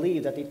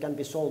believe that it can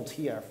be solved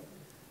here.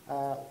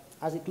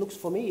 As it looks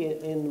for me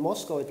in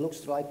Moscow, it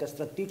looks like a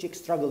strategic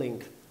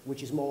struggling,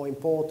 which is more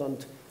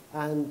important,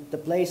 and the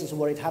places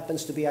where it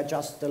happens to be are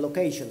just the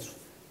locations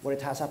where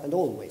it has happened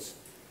always.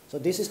 So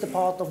this is the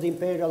part of the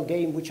imperial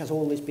game which has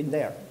always been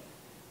there.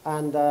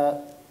 And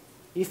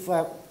if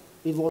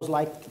it was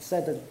like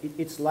said that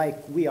it's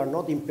like we are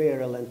not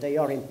imperial and they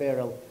are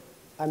imperial,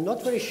 I'm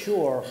not very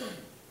sure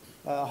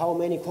how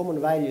many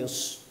common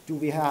values do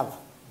we have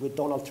with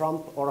Donald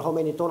Trump, or how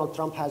many Donald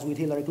Trump has with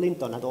Hillary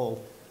Clinton at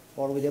all,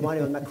 or with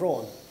Emmanuel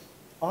Macron.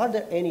 Are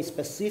there any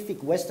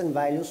specific Western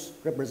values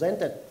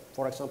represented,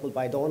 for example,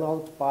 by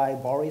Donald, by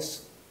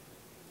Boris?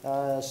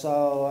 Are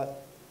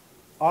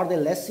they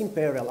less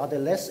imperial? Are they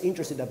less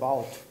interested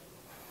about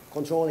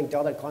controlling the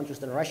other countries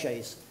than Russia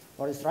is?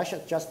 Or is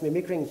Russia just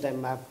mimicking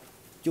them,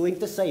 doing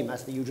the same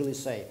as they usually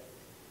say?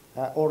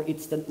 Or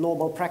it's the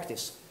normal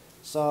practice?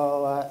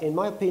 So in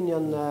my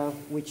opinion,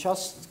 we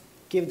just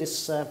give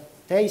this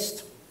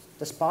taste,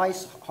 the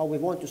spice, how we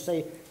want to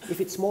say.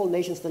 If it's small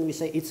nations, then we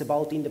say it's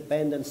about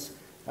independence,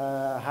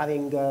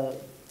 having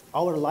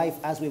our life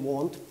as we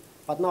want.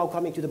 But now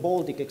coming to the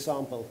Baltic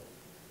example,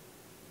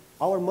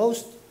 our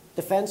most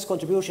defense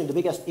contribution, the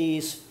biggest,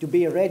 is to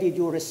be ready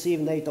to receive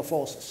NATO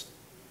forces.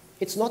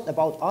 It's not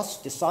about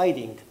us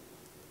deciding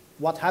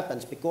what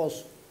happens,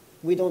 because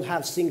we don't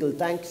have single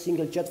tank,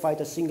 single jet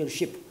fighter, single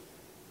ship.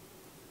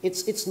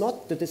 It's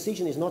not, the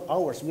decision is not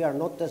ours. We are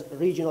not the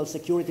regional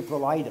security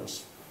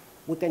providers.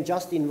 We can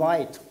just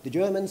invite the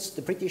Germans,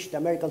 the British, the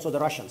Americans, or the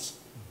Russians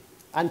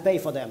and pay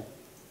for them.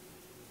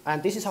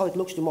 And this is how it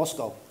looks to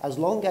Moscow. As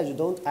long as you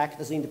don't act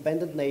as an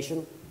independent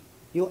nation,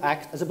 you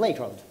act as a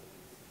playground.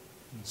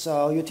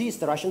 So you tease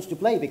the Russians to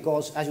play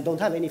because as you don't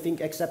have anything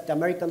except the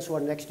Americans who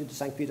are next to the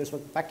St.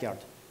 Petersburg backyard.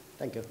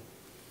 Thank you.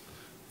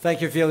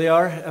 Thank you,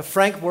 Viljar.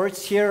 Frank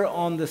words here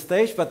on the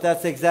stage, but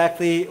that's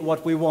exactly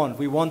what we want.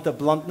 We want the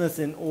bluntness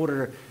in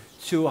order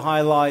to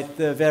highlight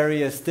the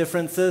various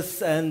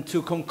differences. And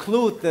to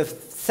conclude the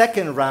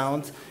second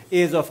round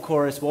is, of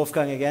course,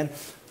 Wolfgang again.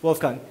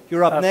 Wolfgang,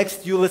 you're up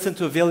next. You listen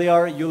to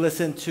Viljar, you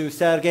listen to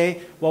Sergey.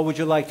 What would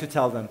you like to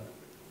tell them?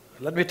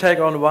 Let me take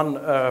on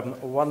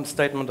one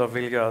statement of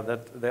Viljar,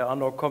 that there are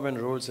no common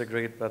rules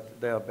agreed,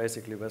 but they are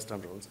basically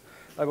Western rules.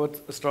 I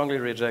would strongly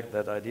reject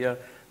that idea.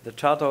 The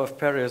Charter of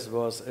Paris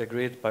was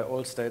agreed by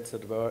all states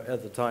that were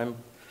at the time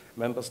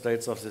member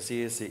states of the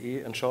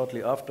CSCE, and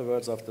shortly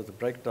afterwards, after the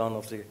breakdown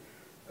of the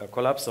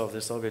collapse of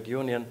the Soviet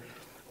Union,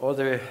 all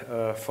the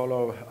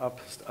follow-up,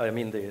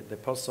 the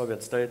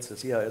post-Soviet states, the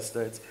CIS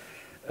states,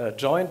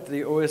 joined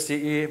the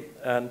OSCE,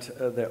 and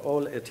they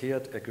all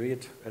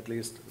agreed, at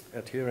least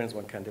adherence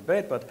one can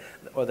debate, but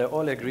they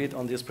all agreed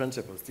on these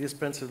principles. These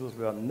principles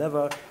were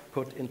never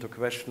put into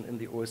question in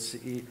the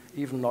OSCE,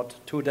 even not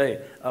today,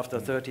 after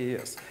 30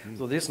 years.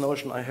 So this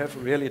notion I have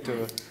really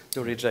to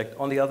reject.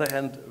 On the other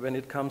hand, when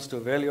it comes to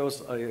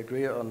values, I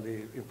agree on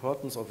the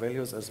importance of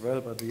values as well,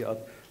 but we are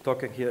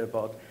talking here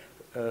about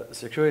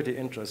security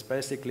interests,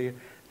 basically,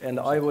 and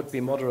I would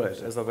be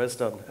moderate as a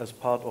Western, as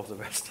part of the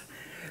West,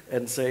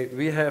 and say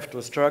we have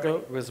to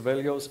struggle with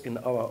values in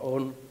our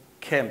own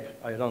camp.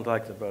 I don't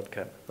like the word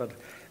camp, but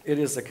it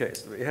is the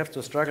case. We have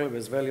to struggle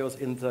with values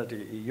inside the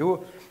EU.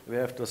 We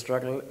have to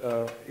struggle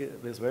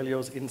with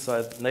values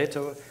inside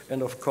NATO.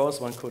 And of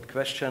course, one could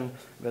question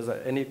whether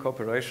any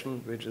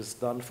cooperation which is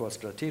done for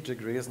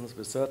strategic reasons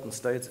with certain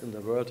states in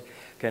the world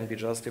can be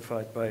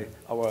justified by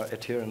our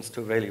adherence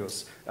to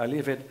values. I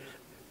leave it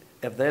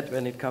at that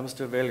when it comes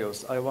to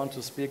values. I want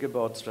to speak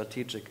about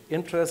strategic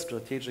interest,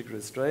 strategic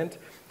restraint.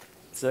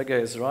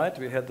 Sergey is right.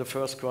 We had the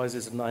first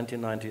crisis in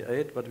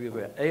 1998, but we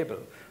were able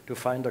to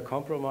find a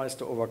compromise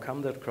to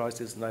overcome that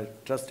crisis, and I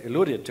just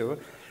alluded to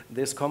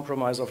this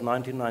compromise of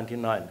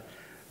 1999.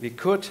 We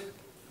could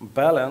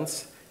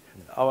balance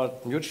our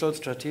mutual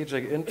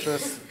strategic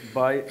interests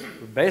by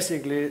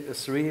basically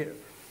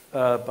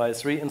by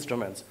three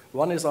instruments.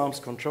 One is arms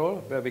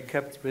control, where we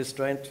kept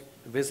restraint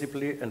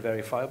visibly and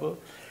verifiable.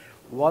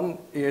 One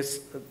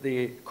is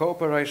the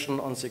cooperation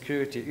on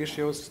security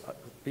issues,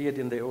 be it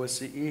in the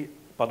OSCE,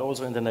 but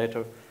also in the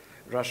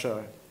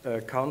NATO-Russia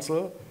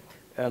Council.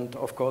 And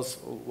of course,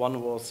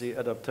 one was the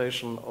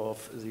adaptation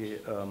of the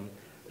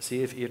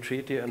CFE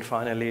treaty, and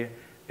finally,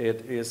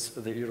 it is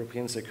the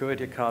European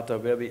Security Charter,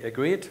 where we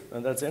agreed,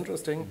 and that's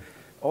interesting,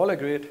 all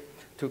agreed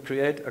to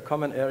create a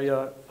common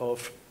area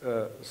of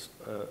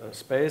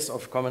space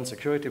of common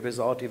security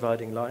without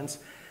dividing lines.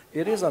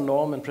 It is a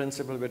norm and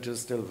principle which is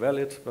still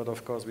valid, but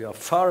of course we are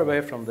far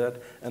away from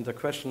that, and the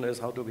question is,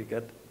 how do we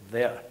get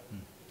there?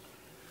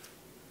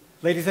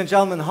 Ladies and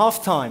gentlemen,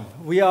 halftime.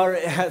 We are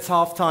at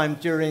halftime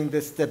during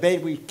this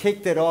debate. We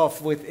kicked it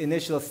off with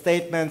initial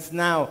statements.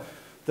 Now,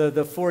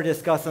 the four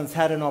discussants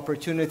had an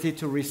opportunity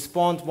to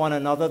respond to one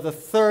another. The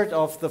third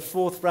of the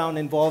fourth round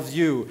involves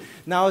you.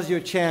 Now is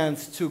your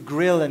chance to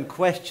grill and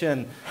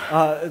question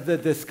the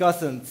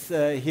discussants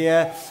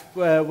here.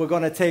 We're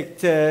going to take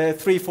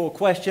 3-4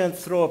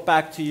 questions, throw it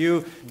back to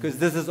you, because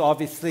this is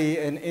obviously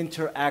an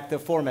interactive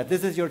format.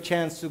 This is your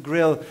chance to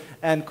grill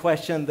and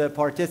question the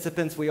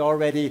participants. We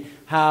already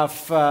have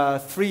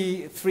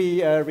three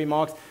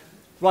remarks.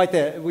 Right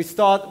there. We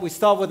start with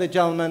the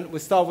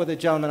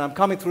gentleman. I'm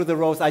coming through the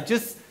rows. I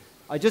just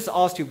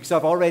asked you, because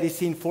I've already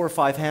seen 4 or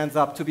 5 hands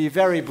up, to be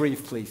very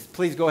brief, please.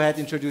 Please go ahead,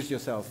 introduce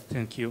yourself.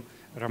 Thank you.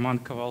 Roman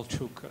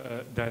Kovalchuk,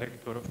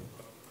 Director of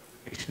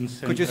Education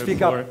Center Could you speak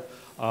for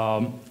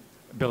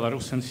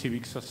Belarusian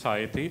Civic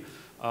Society.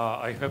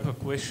 I have a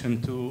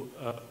question to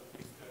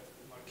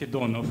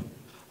Markedonov.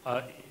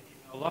 In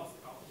the last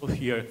couple of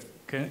years,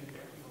 can you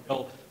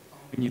tell how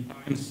many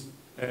times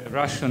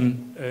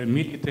Russian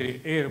military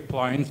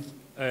airplanes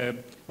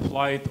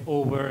flight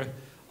over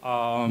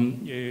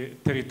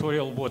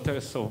territorial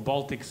waters of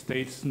Baltic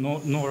states,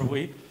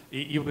 Norway,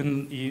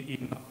 even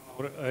in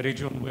our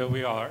region where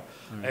we are?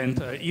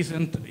 And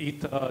isn't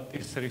it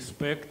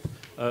disrespect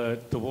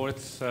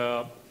towards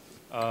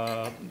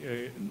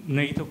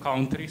NATO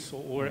countries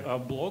or a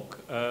bloc,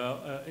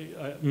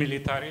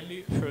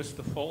 militarily, first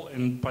of all,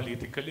 and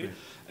politically?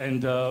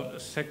 And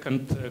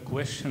second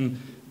question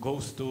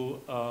goes to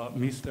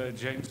Mr.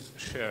 James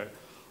Sherr.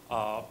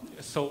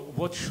 So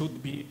what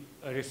should be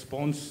a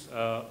response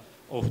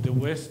of the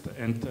West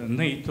and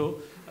NATO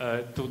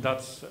to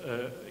that,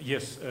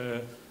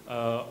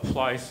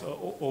 flies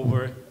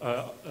over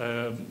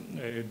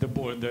the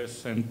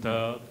borders and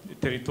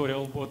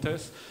territorial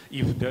waters,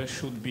 if there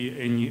should be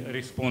any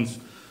response?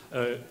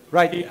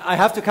 Right, I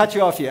have to cut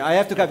you off here. I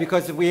have to cut,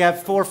 because we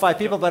have 4 or 5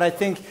 people, but I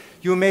think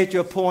you made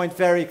your point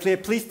very clear.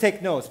 Please take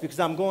notes, because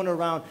I'm going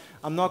around.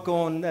 I'm not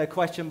going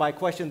question by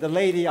question. The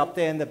lady up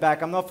there in the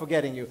back, I'm not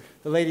forgetting you.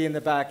 The lady in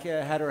the back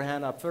had her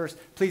hand up first.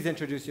 Please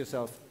introduce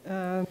yourself.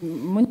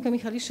 Monika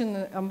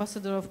Michalishin,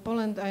 Ambassador of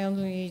Poland. I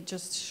only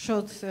just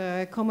showed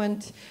a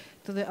comment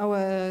to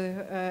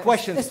our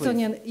Questions,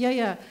 Estonian.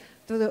 please.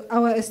 To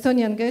our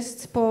Estonian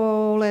guests.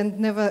 Poland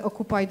never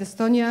occupied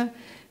Estonia.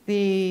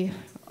 The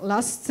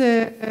last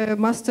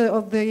master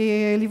of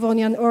the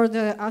Livonian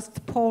order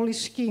asked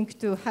Polish king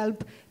to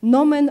help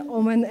nomen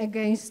omen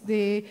against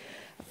the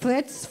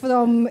threats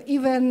from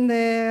even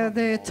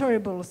the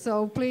terrible.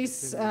 So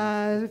please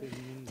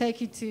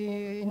take it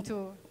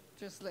into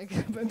just like,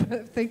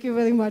 thank you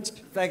very much.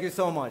 Thank you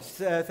so much.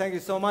 Thank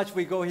you so much.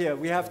 We go here.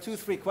 We have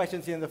 2-3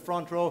 questions here in the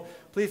front row.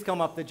 Please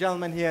come up, the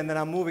gentleman here, and then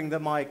I'm moving the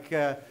mic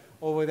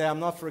over there. I'm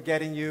not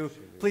forgetting you.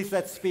 Please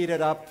let's speed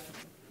it up.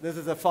 This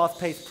is a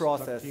fast-paced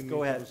process.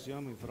 Go ahead.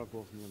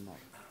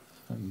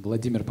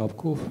 Vladimir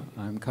Popkov.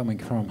 I'm coming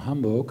from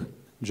Hamburg,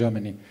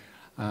 Germany.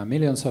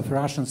 Millions of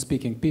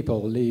Russian-speaking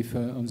people live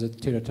on the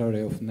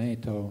territory of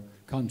NATO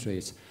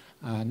countries.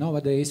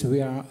 Nowadays,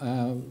 we are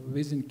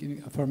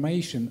within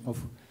formation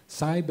of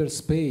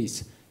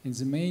cyberspace in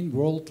the main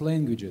world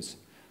languages,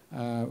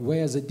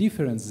 where the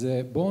difference,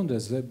 the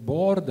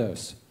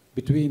borders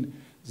between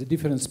the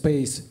different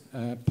space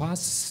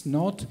pass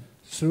not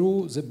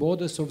through the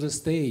borders of the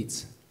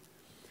states,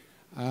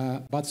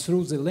 but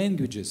through the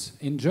languages.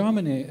 In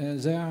Germany,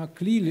 they are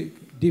clearly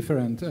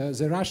different.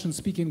 The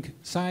Russian-speaking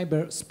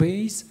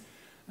cyberspace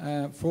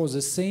for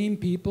the same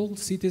people,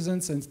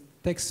 citizens and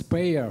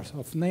taxpayers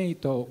of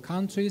NATO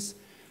countries,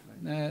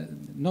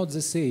 not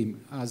the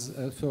same as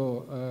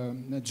for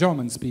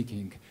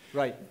German-speaking.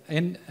 Right.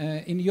 And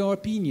in your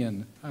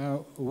opinion,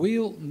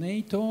 will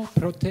NATO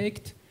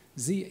protect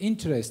the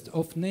interest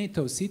of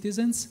NATO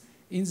citizens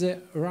in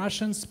the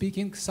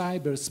Russian-speaking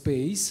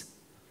cyberspace,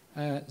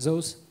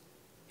 those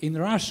in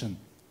Russian?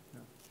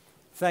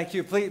 Thank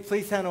you.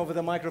 Please hand over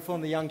the microphone,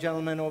 the young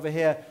gentleman over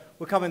here.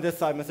 We're coming this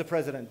side, Mr.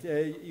 President.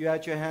 You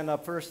had your hand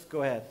up first.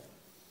 Go ahead.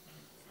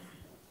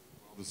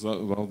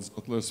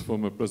 Valdis,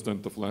 former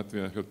President of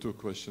Latvia, I have 2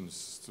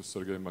 questions to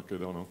Sergey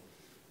Markedonov.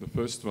 The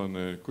first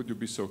one, could you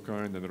be so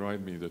kind and write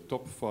me the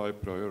top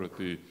 5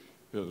 priority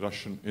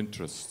Russian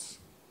interests?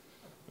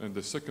 And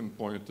the second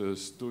point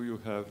is, do you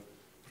have,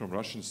 from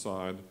Russian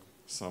side,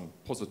 some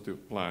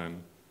positive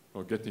plan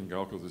of getting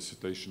out of the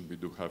situation we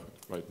do have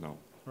right now.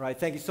 All right,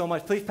 thank you so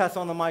much. Please pass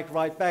on the mic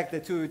right back, the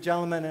two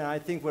gentlemen, and I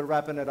think we're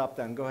wrapping it up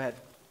then. Go ahead.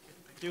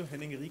 Thank you.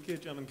 Henning Rieke,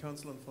 German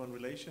Council on Foreign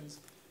Relations.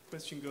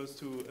 Question goes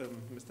to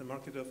Mr.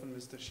 Markedonov and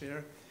Mr.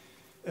 Sherr.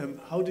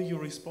 How do you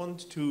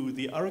respond to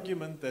the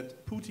argument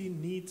that Putin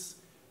needs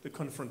the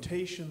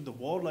confrontation, the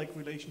warlike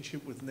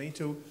relationship with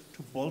NATO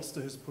to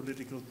bolster his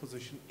political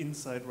position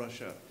inside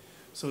Russia,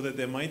 so that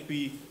there might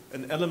be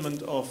an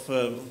element of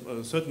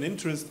a certain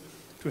interest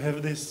to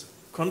have this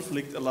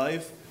conflict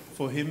alive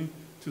for him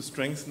to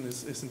strengthen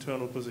his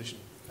internal position?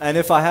 And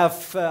if I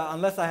have,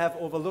 unless I have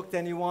overlooked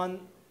anyone,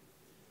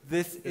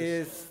 this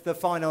is the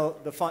final,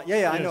 yeah,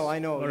 yes. I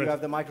know, you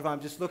have the microphone.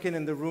 I'm just looking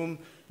in the room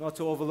not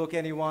to overlook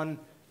anyone.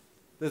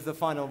 This is the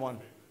final one.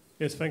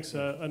 Yes, thanks.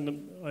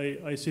 And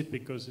I sit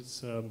because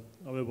it's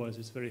otherwise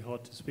it's very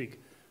hard to speak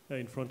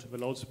in front of a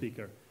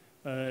loudspeaker.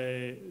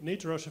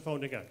 NATO-Russia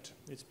Founding Act.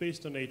 It's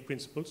based on 8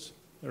 principles.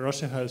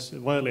 Russia has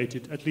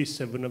violated at least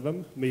 7 of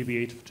them, maybe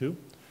 8 of 2.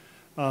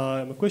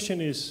 My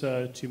question is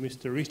to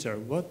Mr. Richter.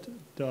 What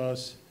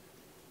does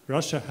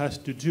Russia has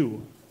to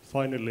do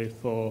finally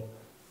for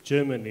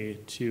Germany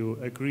to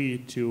agree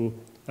to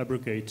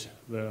abrogate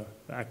the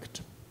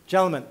act?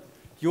 Gentlemen,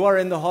 you are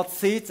in the hot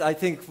seat. I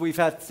think we've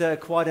had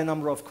quite a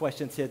number of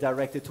questions here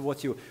directed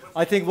towards you.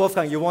 I think,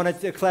 Wolfgang, you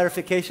wanted a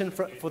clarification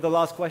for the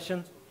last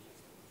question?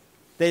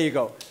 There you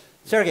go.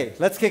 Sergey,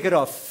 let's kick it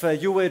off.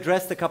 You were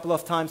addressed a couple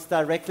of times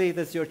directly.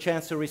 This is your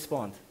chance to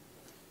respond.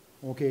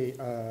 Okay,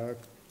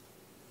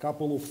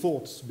 couple of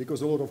thoughts,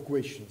 because a lot of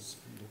questions.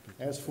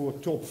 As for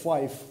top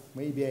 5,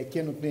 maybe I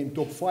cannot name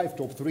top 5,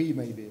 top 3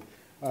 maybe.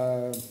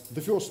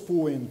 The first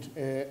point,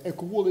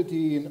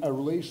 equality in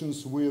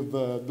relations with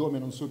the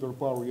dominant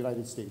superpower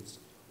United States.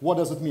 What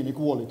does it mean,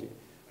 equality?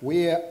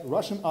 Where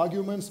Russian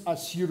arguments are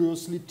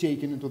seriously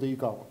taken into the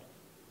account.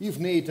 If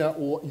NATO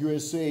or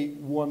USA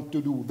want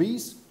to do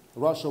this,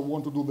 Russia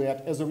want to do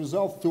that. As a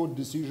result, third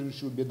decision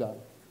should be done.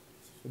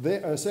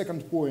 The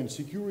second point,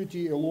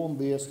 security along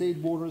the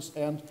state borders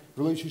and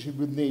relationship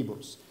with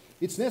neighbors.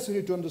 It's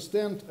necessary to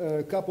understand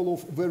a couple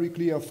of very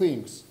clear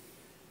things.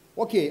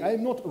 Okay,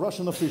 I'm not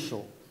Russian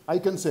official. I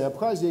can say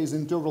Abkhazia is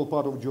an integral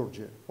part of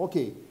Georgia.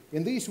 Okay,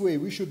 in this way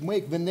we should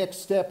make the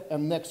next step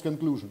and next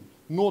conclusion.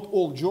 Not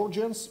all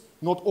Georgians,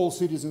 not all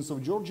citizens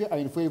of Georgia are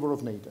in favor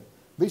of NATO.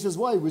 This is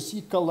why we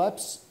see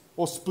collapse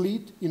or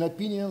split in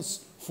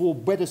opinions for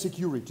better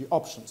security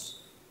options.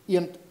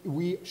 And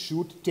we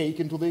should take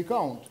into the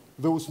account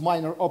those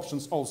minor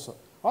options also.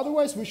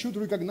 Otherwise, we should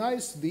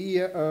recognize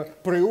the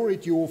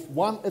priority of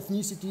one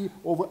ethnicity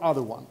over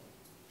other one.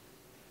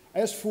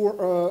 As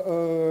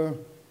for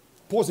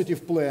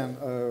positive plan,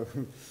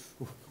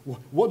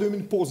 what do you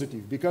mean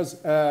positive?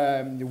 Because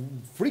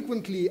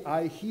frequently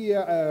I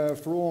hear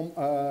from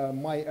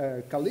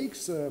my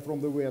colleagues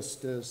from the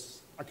West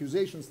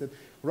accusations that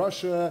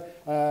Russia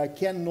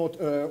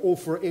cannot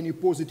offer any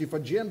positive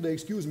agenda.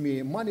 Excuse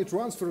me, money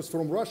transfers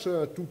from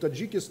Russia to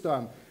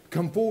Tajikistan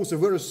compose a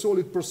very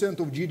solid %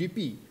 of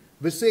GDP.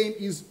 The same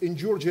is in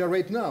Georgia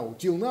right now.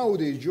 Till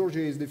nowadays,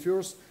 Georgia is the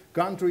first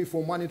country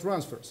for money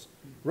transfers.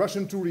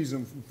 Russian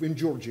tourism in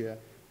Georgia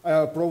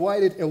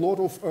provided a lot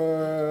of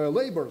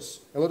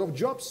labors, a lot of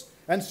jobs,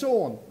 and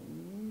so on.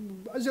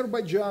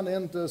 Azerbaijan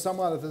and some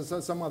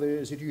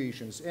other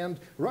situations. And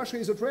Russia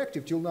is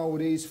attractive till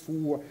nowadays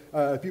for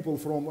people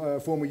from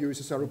former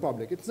USSR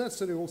Republic. It's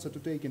necessary also to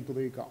take into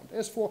the account.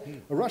 As for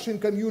Russian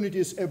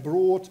communities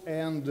abroad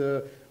and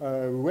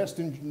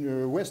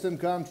Western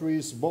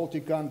countries,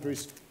 Baltic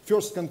countries,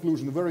 first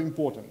conclusion, very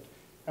important.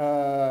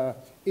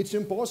 It's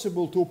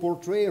impossible to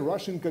portray a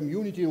Russian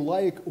community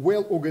like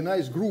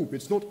well-organized group.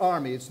 It's not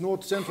army, it's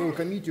not central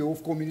committee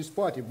of Communist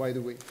Party, by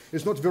the way.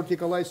 It's not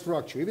verticalized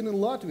structure. Even in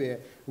Latvia,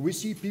 we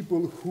see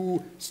people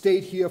who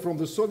stayed here from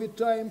the Soviet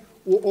time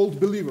or old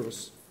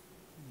believers.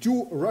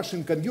 Two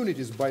Russian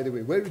communities, by the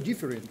way, very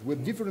different,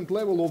 with different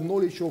level of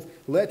knowledge of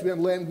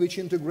Latvian language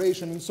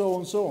integration and so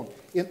on and so on.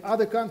 In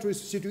other countries,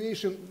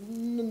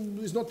 situation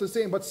is not the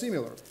same, but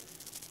similar.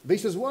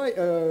 This is why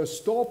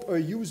stop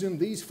using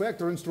these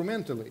factors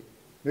instrumentally,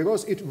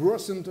 because it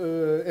worsened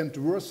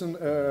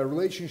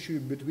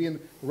relationship between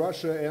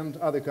Russia and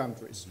other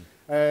countries.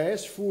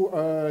 As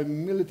for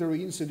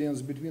military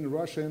incidents between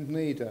Russia and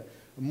NATO,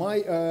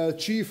 my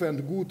chief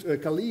and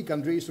good colleague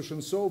Andrei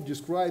Sushentsov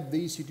described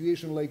the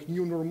situation like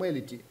new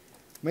normality.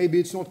 Maybe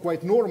it's not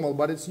quite normal,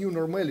 but it's new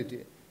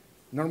normality.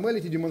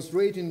 Normality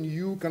demonstrating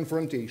new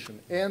confrontation.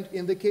 And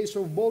in the case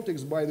of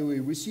Baltics, by the way,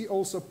 we see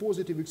also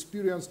positive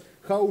experience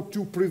how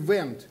to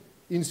prevent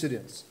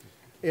incidents.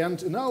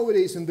 And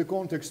nowadays, in the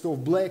context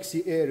of Black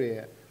Sea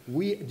area,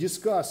 we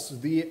discuss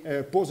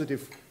the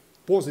positive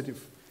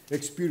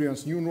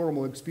experience, new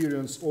normal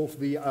experience of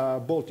the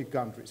Baltic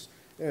countries.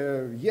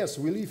 Yes,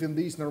 we live in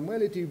this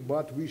normality,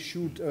 but we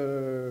should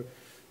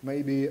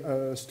maybe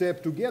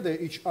step together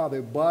each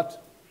other.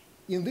 But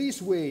in this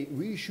way,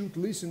 we should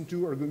listen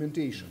to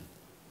argumentation.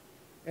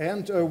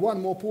 And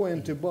one more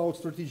point about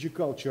strategic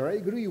culture. I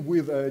agree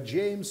with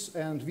James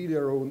and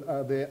Viljar on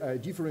the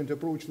different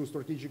approach to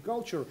strategic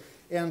culture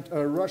and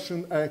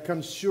Russian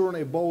concern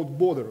about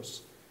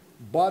borders.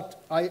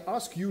 But I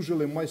ask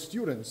usually my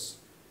students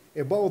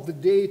about the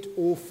date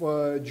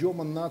of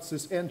German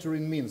Nazis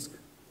entering Minsk,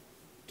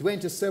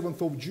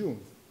 27th of June.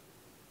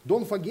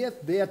 Don't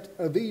forget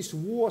that this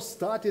war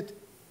started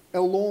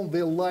along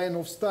the line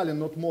of Stalin,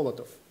 not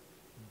Molotov.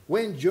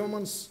 When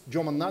German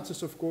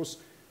Nazis, of course,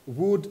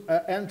 would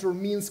enter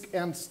Minsk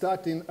and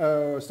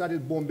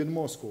started bombing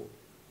Moscow.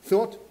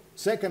 Third,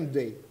 second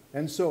day,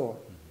 and so on.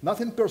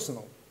 Nothing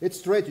personal. It's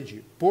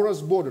strategy,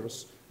 porous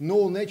borders,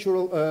 no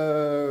natural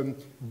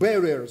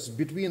barriers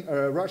between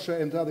Russia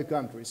and other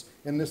countries,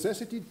 and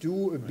necessity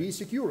to be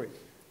secure.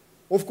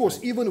 Of course,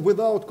 even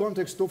without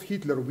context of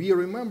Hitler, we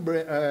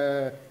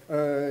remember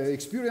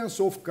experience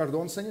of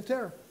cordon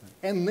sanitaire.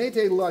 And NATO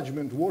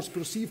enlargement was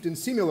perceived in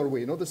similar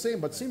way, not the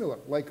same, but similar,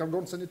 like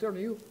cordon sanitaire in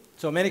EU.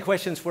 So many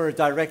questions were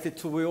directed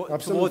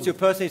towards you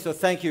personally, so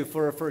thank you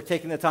for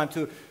taking the time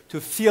to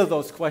field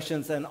those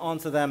questions and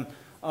answer them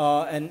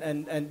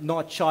and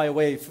not shy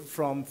away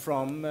from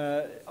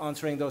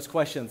answering those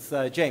questions.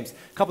 James,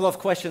 a couple of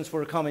questions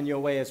were coming your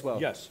way as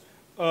well. Yes.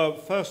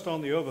 First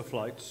on the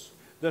overflights.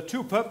 There are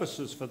two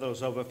purposes for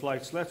those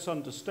overflights. Let's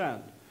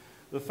understand.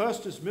 The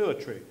first is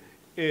military.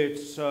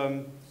 It's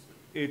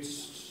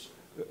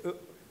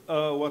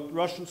what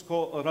Russians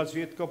call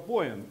razvedka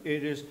boyem.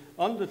 It is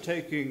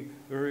undertaking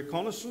a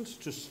reconnaissance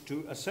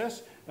to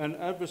assess an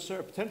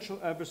potential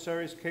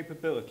adversary's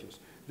capabilities.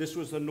 This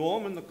was the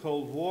norm in the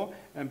Cold War,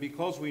 and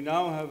because we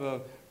now have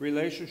a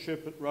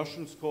relationship that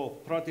Russians call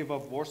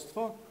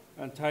protivoborstvo,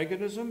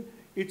 antagonism,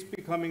 it's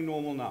becoming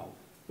normal now.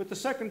 But the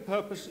second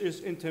purpose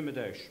is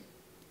intimidation.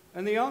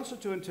 And the answer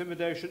to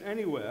intimidation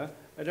anywhere,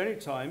 at any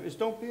time, is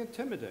don't be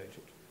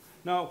intimidated.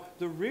 Now,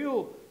 the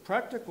real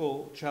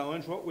practical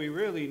challenge, what we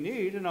really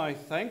need, and I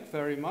thank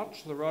very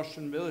much the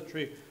Russian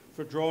military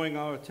for drawing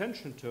our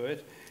attention to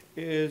it,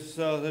 is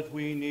that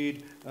we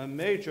need a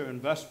major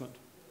investment,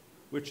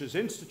 which is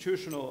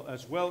institutional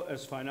as well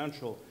as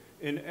financial,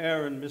 in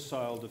air and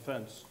missile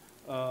defense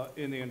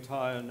in the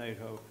entire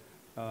NATO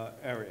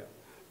area.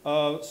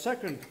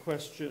 Second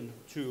question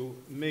to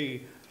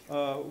me,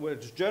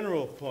 which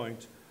general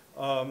point,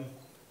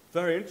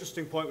 very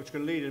interesting point which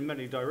can lead in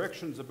many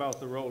directions about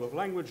the role of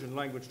language and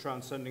language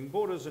transcending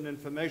borders and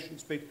information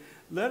speed.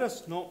 Let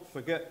us not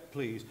forget,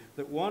 please,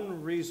 that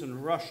one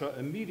reason Russia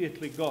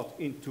immediately got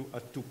into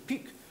a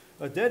tupik,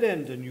 a dead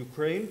end in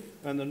Ukraine,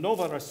 and the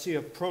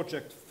Novorossiya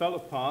project fell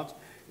apart,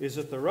 is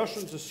that the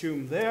Russians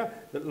assumed there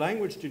that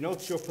language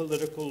denotes your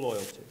political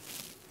loyalty.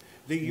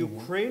 The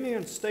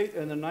Ukrainian state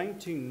in the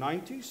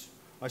 1990s,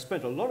 I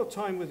spent a lot of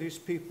time with these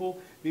people.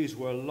 These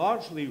were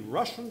largely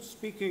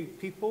Russian-speaking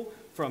people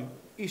from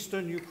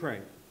eastern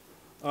Ukraine.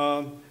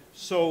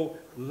 So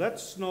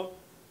let's not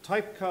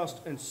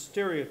typecast and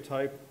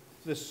stereotype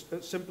this,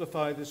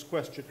 simplify this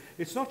question.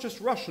 It's not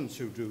just Russians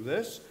who do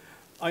this.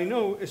 I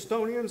know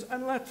Estonians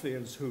and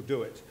Latvians who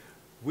do it.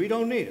 We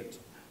don't need it.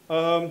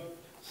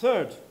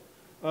 Third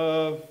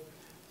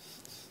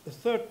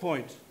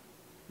point.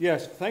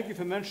 Yes, thank you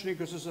for mentioning,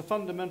 because it's a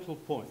fundamental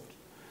point.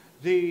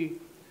 The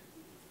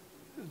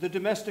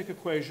domestic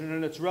equation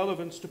and its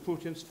relevance to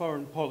Putin's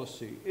foreign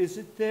policy. Is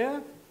it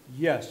there?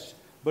 Yes,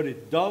 but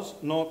it does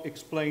not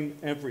explain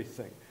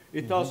everything.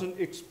 It doesn't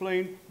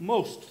explain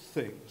most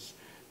things.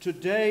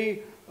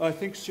 Today, I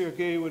think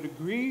Sergey would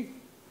agree,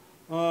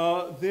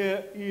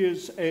 there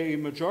is a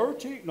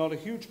majority, not a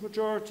huge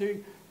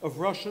majority, of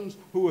Russians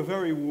who are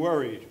very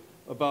worried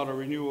about a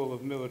renewal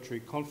of military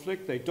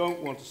conflict. They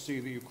don't want to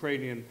see the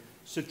Ukrainian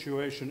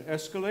situation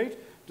escalate.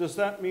 Does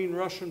that mean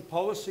Russian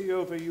policy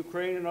over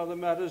Ukraine and other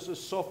matters is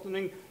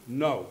softening?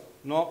 No,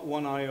 not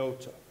one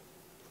iota.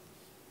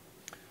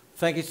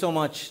 Thank you so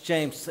much,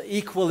 James.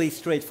 Equally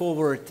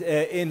straightforward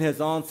in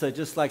his answer,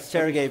 just like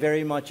Sergey,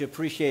 very much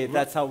appreciate.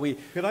 That's how we...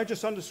 Could I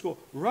just underscore,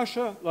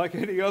 Russia, like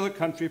any other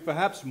country,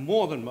 perhaps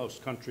more than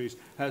most countries,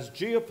 has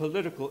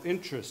geopolitical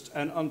interests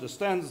and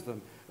understands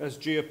them as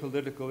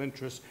geopolitical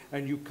interests,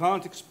 and you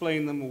can't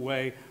explain them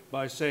away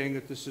by saying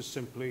that this is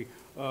simply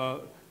a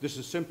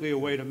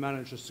way to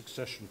manage a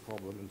succession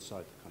problem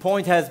inside the country.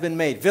 Point has been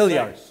made.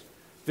 Viljar.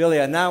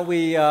 Viljar, now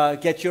we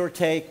get your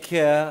take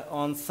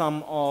on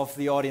some of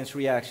the audience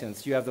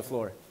reactions. You have the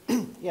floor.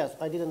 Yes,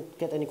 I didn't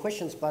get any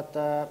questions, but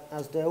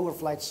as the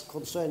overflights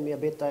concern me a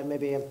bit, I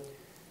maybe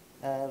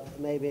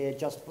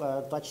just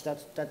touch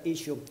that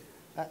issue.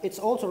 It's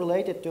also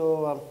related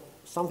to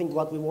something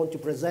what we want to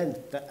present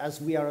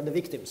as we are the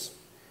victims.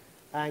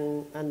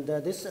 And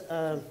this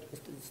is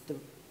the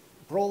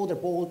broader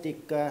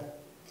Baltic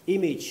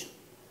image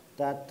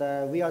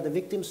that we are the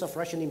victims of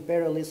Russian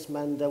imperialism,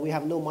 and we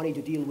have no money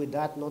to deal with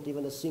that, not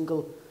even a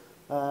single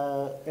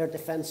air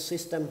defense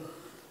system.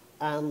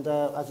 And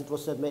as it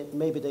was said,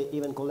 maybe they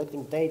even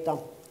collecting data.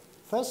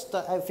 First,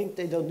 I think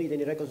they don't need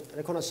any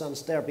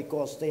reconnaissance there,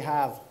 because they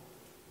have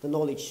the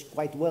knowledge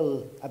quite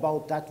well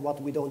about that,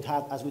 what we don't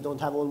have, as we don't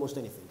have almost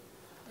anything.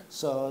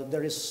 So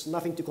there is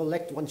nothing to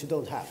collect once you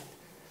don't have.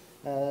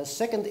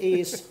 Second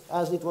is,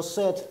 as it was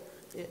said,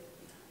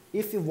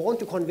 if you want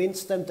to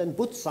convince them, then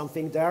put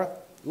something there,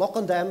 lock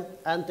on them,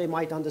 and they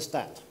might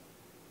understand.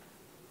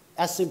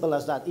 As simple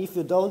as that. If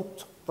you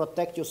don't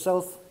protect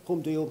yourself,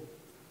 whom do you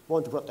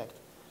want to protect?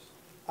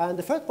 And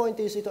the third point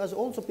is it has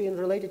also been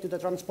related to the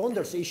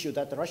transponders issue,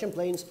 that the Russian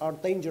planes are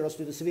dangerous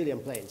to the civilian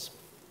planes.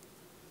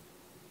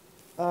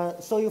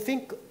 So you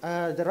think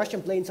the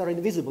Russian planes are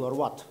invisible or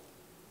what?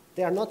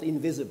 They are not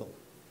invisible.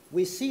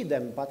 We see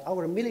them, but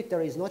our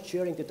military is not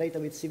sharing the data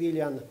with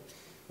civilian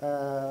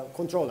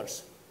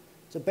controllers.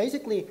 So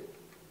basically,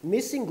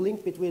 missing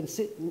link between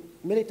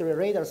military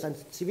radars and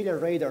civilian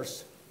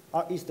radars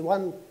is the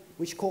one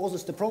which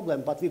causes the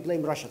problem, but we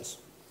blame Russians.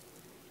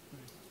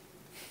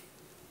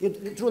 You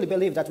truly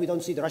believe that we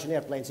don't see the Russian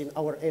airplanes in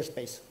our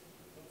airspace?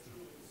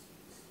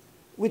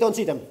 We don't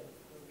see them.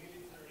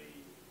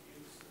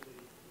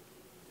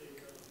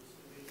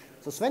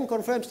 So Sven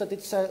confirms that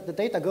it's, the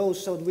data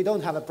goes, so we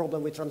don't have a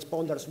problem with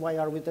transponders. Why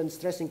are we then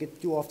stressing it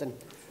too often?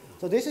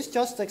 So this is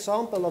just an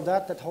example of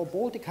that how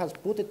Baltic has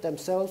put it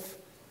themselves.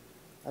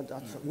 And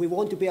we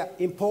want to be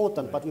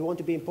important, but we want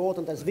to be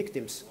important as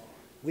victims.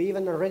 We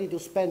even are ready to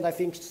spend, I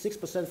think,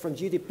 6% from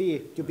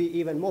GDP to be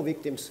even more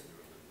victims.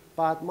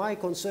 But my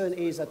concern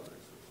is that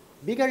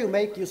bigger you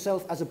make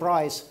yourself as a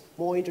prize,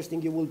 more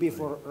interesting you will be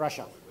for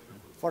Russia.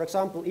 For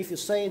example, if you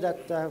say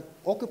that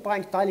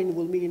occupying Tallinn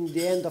will mean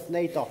the end of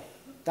NATO,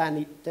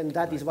 then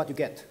that is what you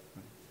get.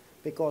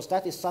 Because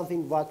that is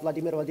something what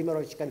Vladimir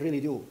Vladimirovich can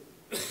really do,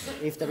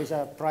 if there is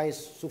a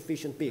prize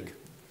sufficient big.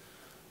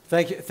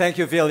 Thank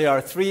you,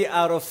 Viljar. 3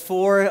 out of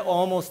 4,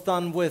 almost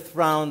done with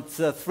round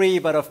 3,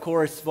 but of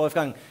course,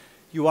 Wolfgang,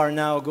 you are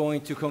now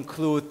going to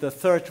conclude the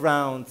third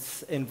round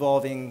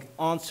involving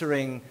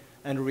answering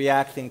and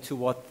reacting to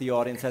what the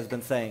audience has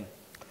been saying.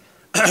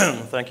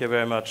 Thank you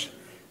very much.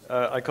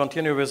 I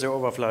continue with the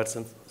overflight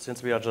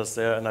since we are just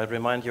there, and I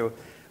remind you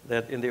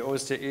that in the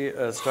OSCE,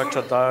 a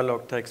structured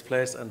dialogue takes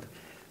place, and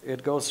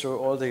it goes through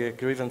all the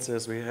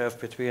grievances we have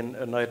between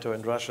NATO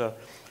and Russia.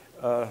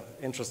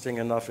 Interesting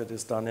enough, it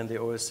is done in the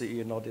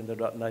OSCE, not in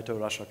the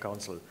NATO-Russia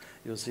Council.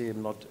 You see,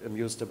 I'm not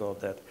amused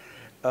about that.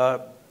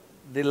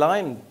 The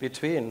line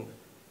between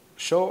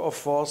show of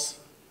force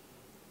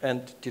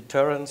and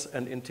deterrence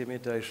and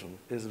intimidation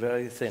is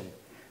very thin,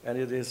 and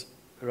it is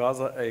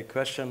rather a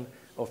question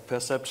of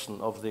perception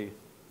of the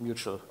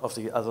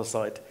other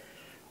side.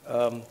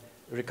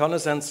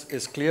 Reconnaissance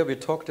is clear, we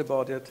talked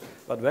about it,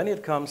 but when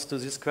it comes to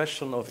this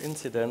question of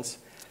incidents,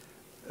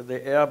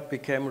 the air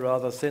became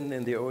rather thin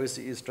in the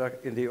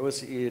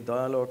OSCE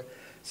dialogue,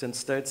 since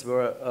states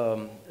were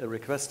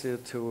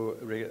requested to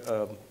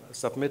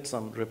submit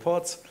some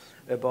reports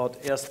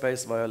about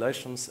airspace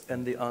violations,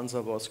 and the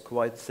answer was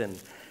quite thin.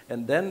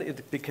 And then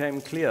it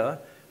became clear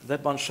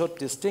that one should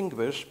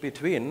distinguish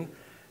between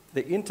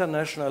the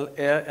international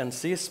air and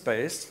sea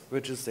space,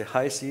 which is the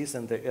high seas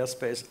and the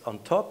airspace on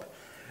top,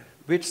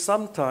 which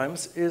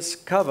sometimes is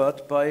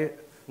covered by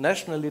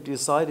nationally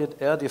decided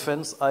air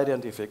defense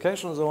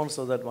identification zones,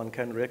 so that one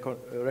can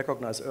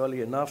recognize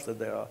early enough that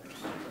there are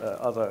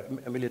other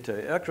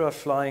military aircraft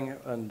flying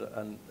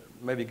and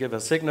maybe give a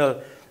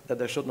signal that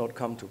they should not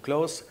come too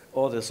close,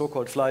 or the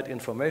so-called flight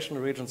information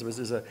regions, which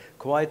is a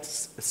quite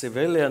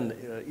civilian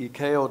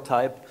ICAO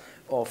type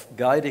of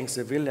guiding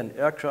civilian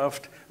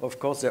aircraft. Of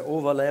course, their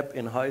overlap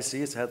in high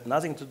seas had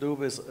nothing to do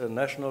with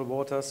national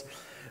waters,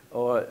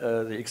 or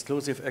the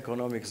exclusive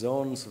economic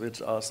zones,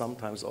 which are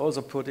sometimes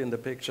also put in the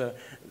picture.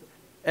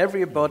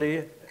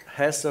 Everybody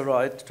has the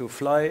right to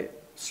fly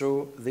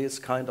through this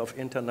kind of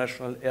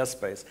international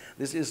airspace.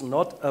 This is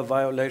not a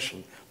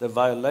violation. The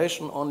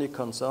violation only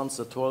concerns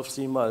the 12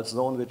 sea mile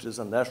zone, which is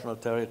a national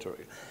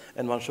territory.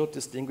 And one should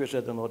distinguish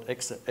it and not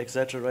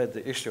exaggerate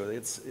the issue.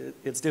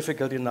 It's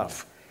difficult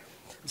enough.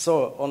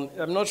 So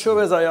I'm not sure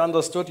whether I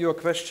understood your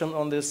question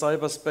on the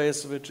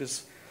cyberspace, which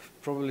is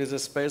probably the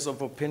space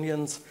of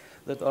opinions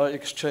that are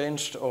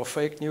exchanged, or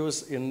fake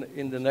news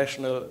in the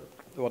national,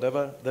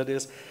 whatever that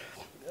is,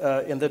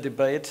 in the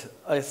debate.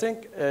 I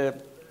think a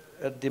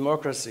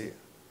democracy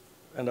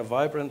and a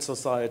vibrant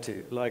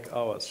society like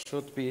ours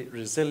should be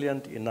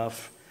resilient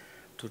enough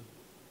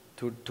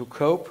to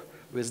cope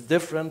with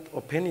different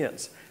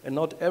opinions. And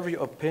not every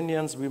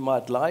opinions we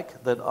might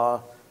like that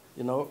are,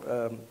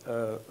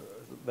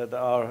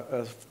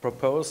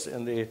 proposed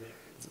in the,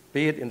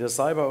 be it in the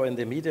cyber or in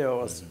the media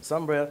or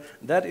somewhere.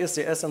 That is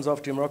the essence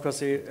of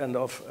democracy and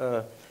of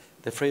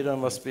the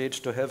freedom of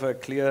speech, to have a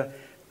clear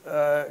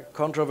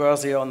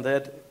controversy on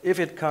that. If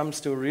it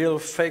comes to real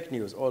fake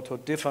news or to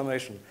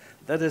defamation,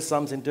 that is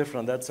something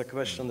different. That's a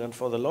question then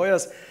for the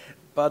lawyers.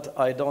 But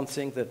I don't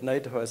think that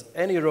NATO has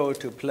any role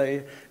to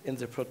play in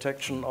the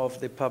protection of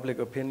the public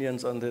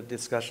opinions and the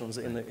discussions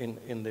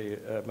in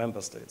the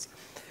member states.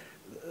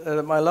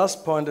 My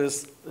last point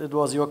is, it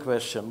was your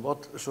question.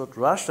 What should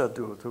Russia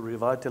do to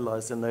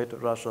revitalize the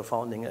NATO-Russia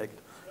Founding Act?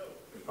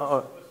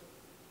 Russia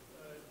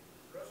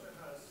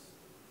has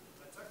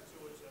attacked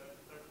Georgia,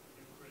 attacked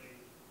Ukraine,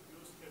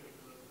 used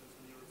chemical weapons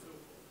in Europe, so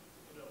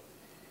forth.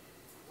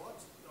 What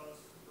does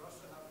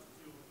Russia have to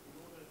do in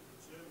order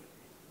that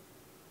Germany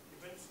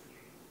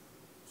eventually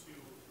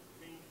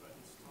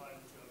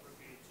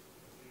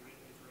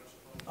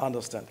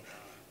understand.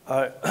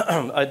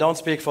 I don't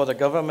speak for the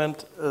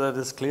government, that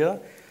is clear,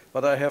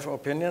 but I have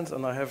opinions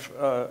and I have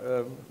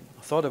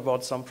thought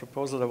about some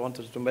proposals I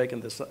wanted to make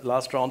in this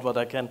last round, but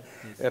I can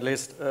at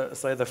least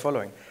say the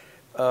following.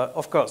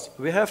 Of course,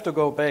 we have to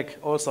go back,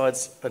 all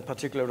sides, in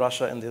particular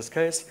Russia in this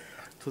case,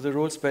 to the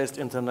rules-based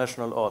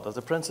international order.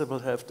 The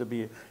principles have to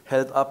be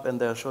held up and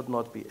there should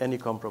not be any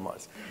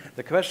compromise.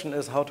 The question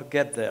is how to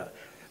get there.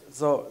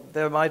 So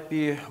there might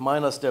be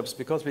minor steps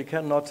because we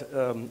cannot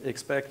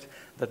expect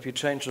that we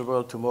change the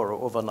world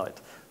tomorrow, overnight.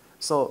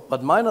 So,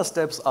 but minor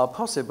steps are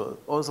possible.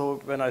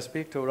 Also, when I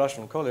speak to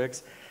Russian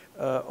colleagues,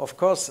 of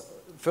course,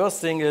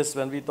 first thing is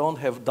when we don't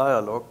have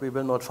dialogue, we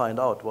will not find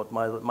out what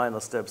minor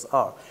steps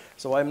are.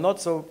 So I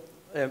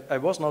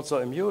was not so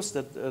amused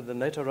that the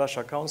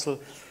NATO-Russia Council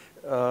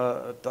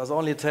does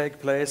only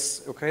take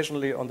place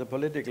occasionally on the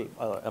political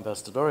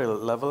ambassadorial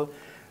level,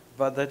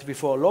 but that we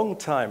for a long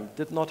time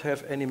did not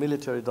have any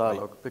military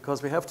dialogue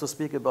because we have to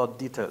speak about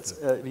details.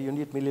 You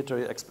need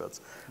military experts.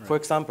 Right. For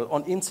example,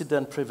 on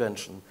incident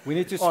prevention. We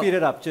need to speed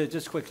it up,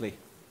 just quickly.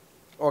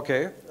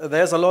 Okay,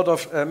 there's a lot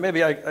of,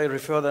 maybe I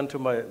refer then to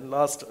my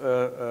last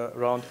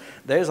round.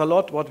 There's a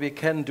lot what we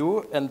can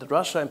do, and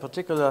Russia in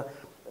particular,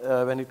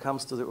 when it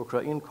comes to the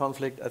Ukraine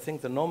conflict, I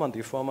think the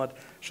Normandy format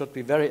should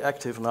be very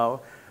active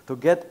now to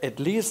get at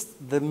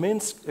least the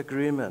Minsk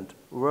agreement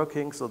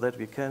working so that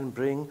we can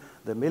bring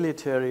the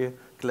military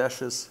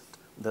clashes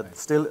that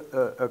still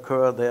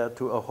occur there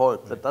to a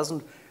halt. That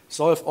doesn't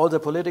solve all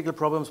the political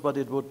problems, but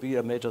it would be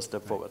a major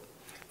step forward.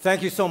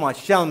 Thank you so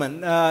much,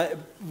 gentlemen.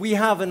 We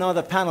have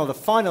another panel, the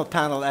final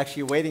panel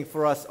actually waiting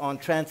for us on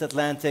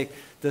transatlantic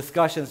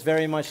discussions.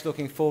 Very much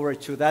looking forward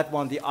to that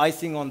one, the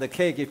icing on the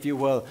cake, if you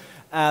will,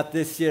 at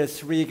this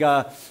year's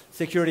Riga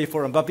Security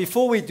Forum. But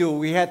before we do,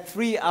 we had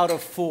 3 out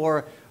of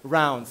 4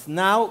 rounds.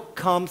 Now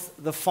comes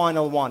the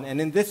final one.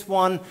 And in this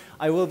one,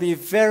 I will be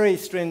very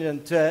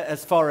stringent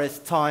as far as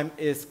time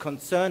is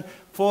concerned.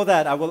 For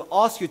that, I will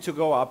ask you to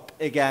go up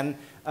again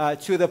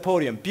to the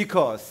podium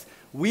because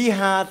we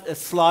had a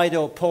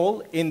Slido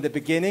poll in the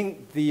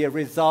beginning. The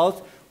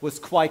result was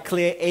quite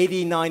clear.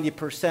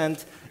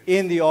 80–90%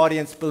 in the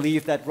audience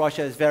believe that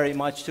Russia is very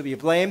much to be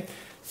blamed.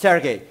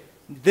 Sergey,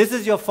 this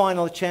is your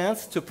final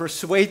chance to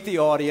persuade the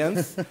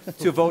audience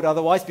to vote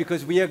otherwise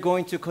because we are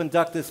going to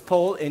conduct this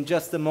poll in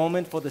just a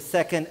moment for the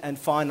second and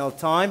final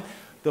time.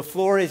 The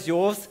floor is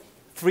yours.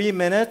 3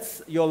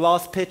 minutes, your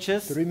last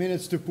pitches. 3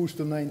 minutes to push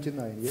to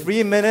 99. Yeah?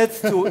 3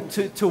 minutes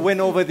to win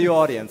over the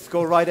audience.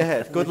 Go right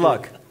ahead. Good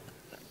luck.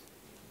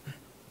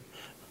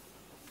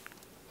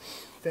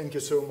 Thank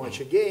you so much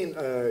again.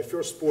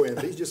 First point,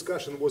 this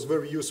discussion was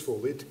very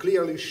useful. It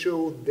clearly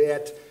showed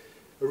that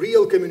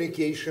real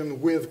communication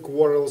with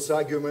quarrels,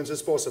 arguments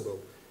is possible.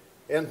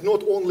 And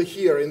not only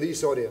here in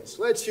this audience.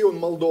 Let's see on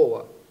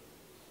Moldova.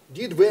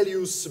 Did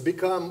values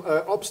become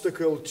an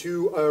obstacle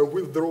to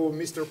withdraw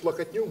Mr.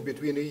 Plakhatnyuk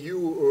between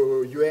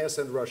EU, US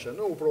and Russia?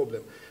 No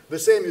problem. The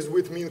same is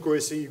with Minsk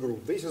OSCE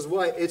group. This is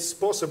why it's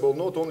possible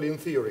not only in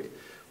theory.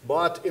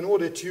 But in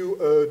order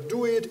to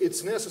do it,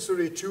 it's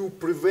necessary to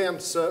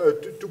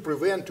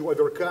to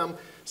overcome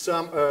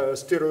some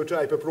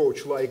stereotype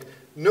approach, like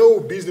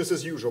no business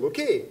as usual.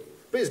 Okay,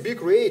 please be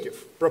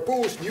creative.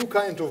 Propose new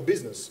kind of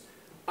business.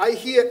 I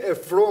hear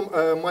from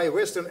my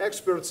Western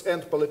experts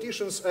and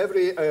politicians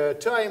every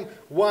time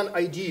one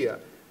idea.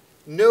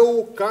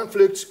 No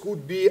conflicts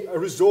could be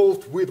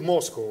resolved with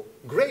Moscow.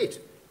 Great.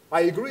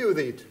 I agree with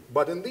it,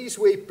 but in this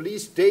way,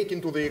 please take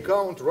into the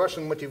account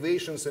Russian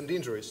motivations and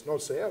interests.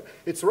 Not say,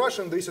 it's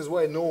Russian, this is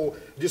why no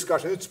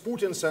discussion. It's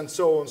Putin's and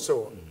so on and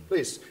so on.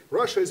 Please,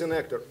 Russia is an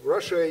actor.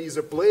 Russia is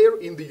a player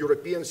in the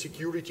European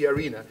security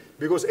arena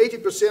because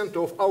 80%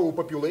 of our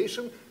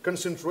population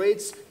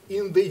concentrates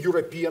in the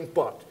European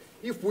part.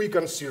 If we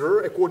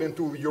consider, according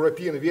to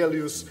European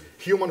values,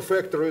 human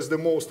factor is the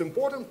most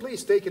important,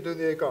 please take it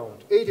into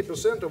account.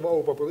 80% of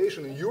our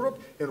population in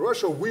Europe and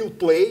Russia will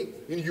play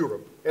in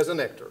Europe as an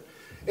actor.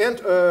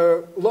 And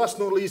last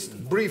not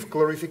least, brief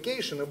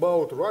clarification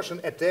about Russian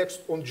attacks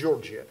on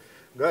Georgia.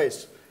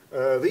 Guys,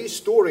 this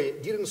story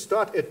didn't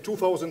start at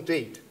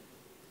 2008.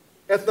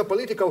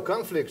 Ethnopolitical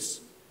conflicts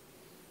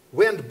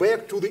went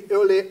back to the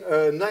early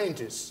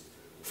 90s.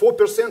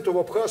 4% of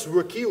Abkhazs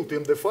were killed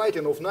in the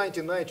fighting of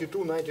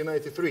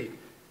 1992-1993.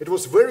 It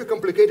was a very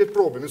complicated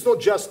problem. It's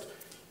not just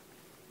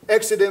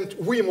accident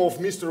whim of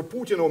Mr.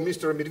 Putin or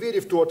Mr.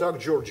 Medvedev to attack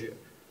Georgia.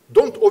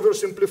 Don't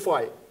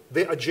oversimplify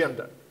the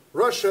agenda.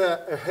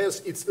 Russia has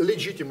its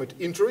legitimate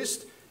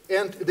interest,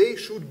 and they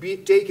should be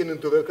taken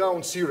into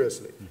account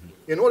seriously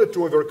in order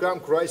to overcome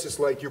crises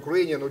like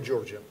Ukrainian or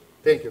Georgian.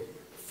 Thank you.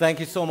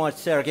 Thank you so much,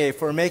 Sergey,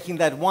 for making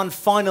that one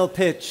final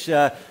pitch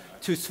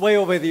to sway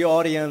over the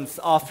audience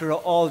after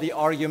all the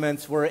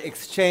arguments were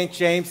exchanged.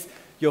 James,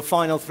 your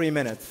final 3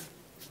 minutes.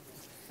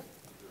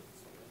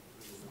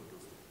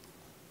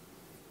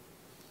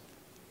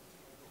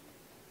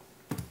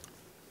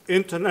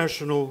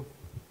 International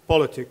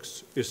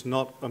politics is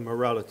not a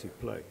morality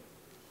play.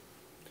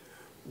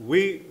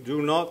 We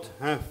do not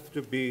have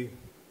to be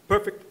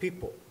perfect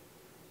people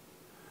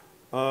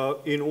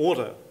in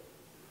order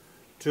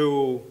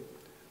to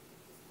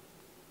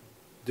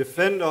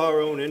defend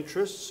our own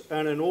interests,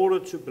 and in order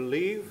to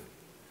believe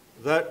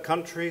that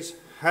countries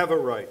have a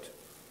right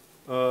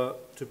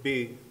to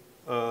be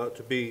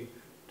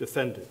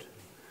defended.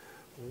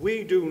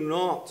 We do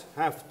not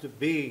have to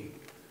be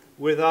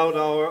without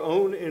our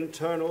own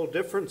internal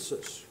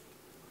differences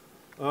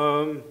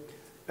and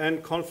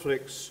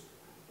conflicts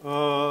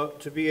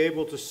to be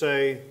able to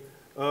say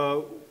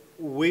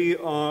we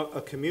are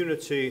a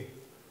community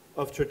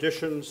of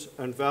traditions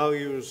and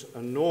values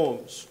and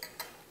norms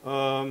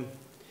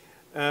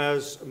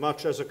as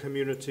much as a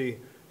community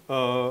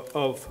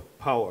of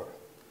power.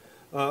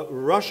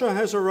 Russia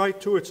has a right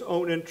to its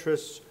own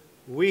interests.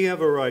 We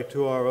have a right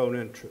to our own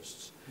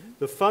interests.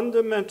 The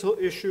fundamental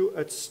issue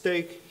at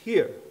stake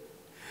here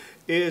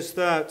is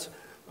that,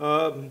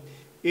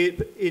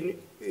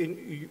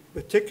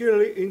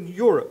 particularly in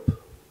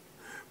Europe,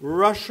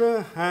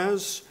 Russia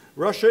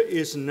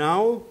is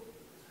now,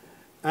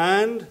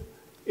 and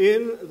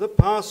in the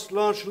past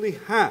largely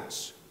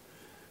has,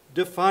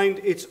 defined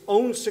its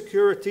own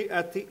security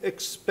at the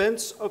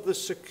expense of the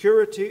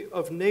security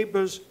of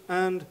neighbors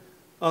and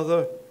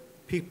other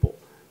people.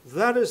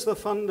 That is the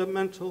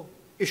fundamental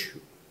issue.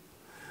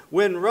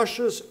 When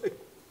Russia's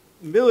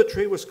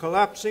military was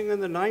collapsing in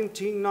the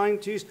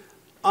 1990s,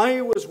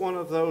 I was one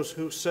of those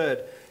who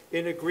said,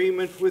 in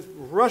agreement with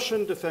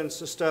Russian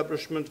defense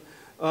establishment,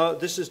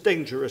 this is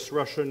dangerous,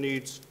 Russia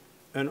needs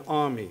an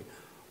army.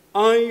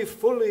 I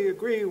fully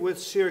agree with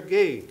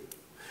Sergey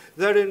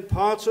that in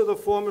parts of the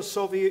former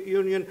Soviet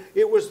Union,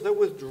 it was the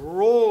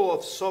withdrawal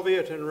of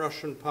Soviet and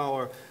Russian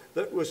power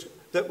that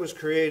was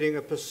creating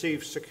a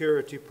perceived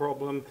security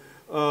problem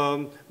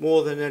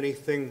more than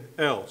anything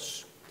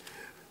else.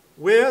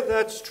 Where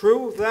that's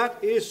true,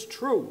 that is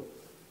true.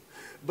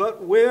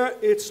 But where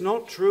it's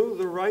not true,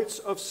 the rights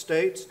of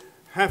states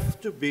have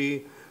to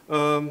be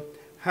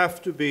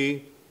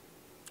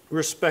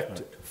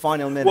respected. Right.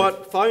 Final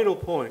minute. Final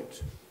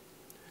point.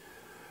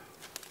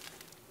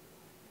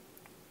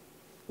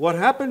 What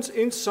happens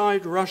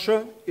inside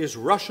Russia is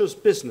Russia's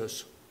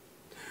business.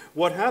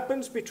 What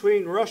happens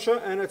between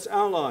Russia and its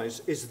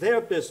allies is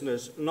their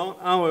business, not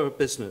our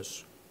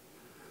business.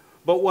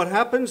 But what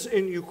happens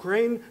in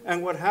Ukraine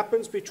and what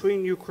happens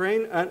between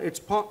Ukraine and its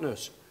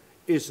partners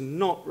is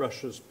not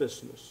Russia's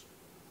business.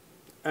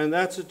 And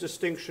that's a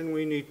distinction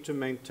we need to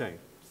maintain.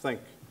 Thank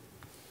you.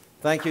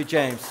 Thank you,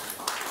 James.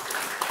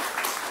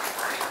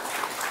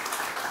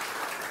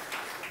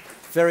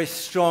 Very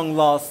strong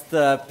last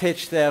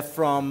pitch there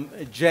from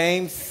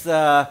James. 2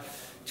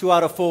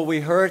 out of 4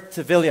 we heard.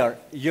 Viljar,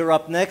 you're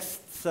up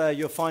next.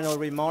 Your final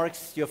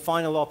remarks, your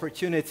final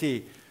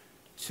opportunity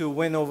to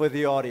win over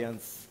the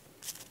audience.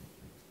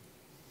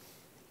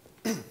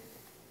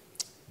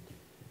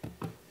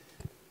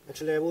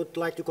 Actually, I would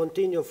like to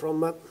continue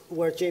from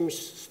where James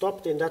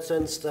stopped, in that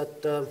sense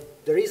that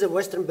there is a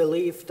Western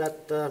belief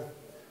that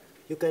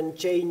you can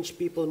change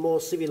people more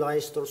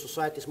civilized or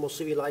societies more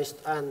civilized,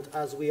 and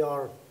as we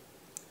are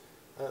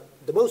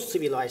the most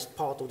civilized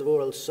part of the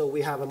world, so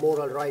we have a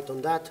moral right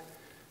on that.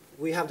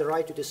 We have the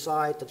right to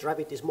decide that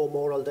rabbit is more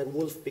moral than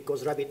wolf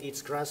because rabbit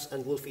eats grass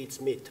and wolf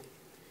eats meat.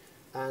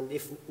 And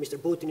if Mr.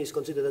 Putin is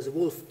considered as a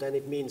wolf, then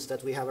it means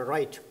that we have a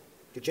right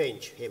to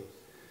change him.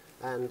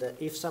 And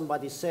if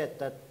somebody said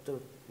that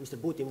Mr.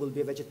 Putin will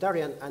be a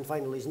vegetarian and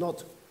finally is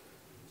not,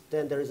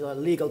 then there is a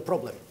legal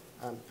problem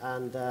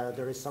and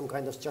there is some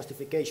kind of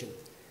justification.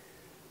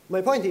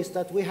 My point is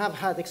that we have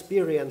had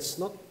experience,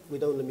 not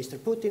with only Mr.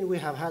 Putin, we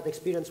have had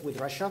experience with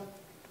Russia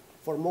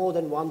for more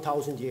than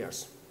 1,000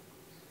 years.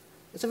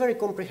 It's a very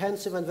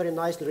comprehensive and very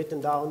nicely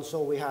written down.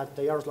 So we had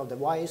the Yaroslav the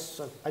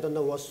Wise. I don't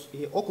know, was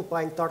he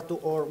occupying Tartu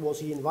or was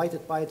he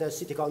invited by the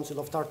city council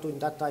of Tartu in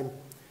that time,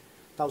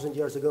 1,000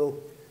 years ago,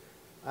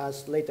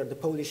 as later the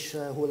Polish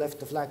who left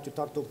the flag to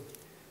Tartu.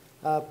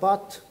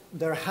 But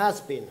there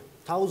has been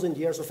 1,000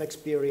 years of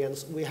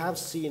experience. We have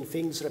seen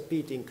things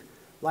repeating,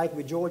 like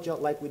with Georgia,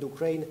 like with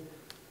Ukraine.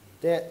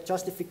 The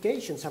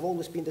justifications have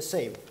always been the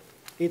same.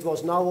 It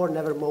was now or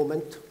never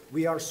moment.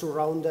 We are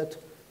surrounded.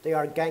 They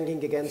are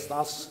ganging against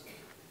us.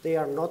 They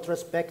are not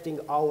respecting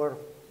our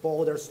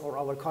borders or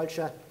our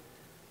culture.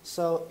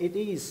 So it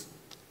is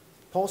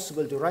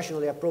possible to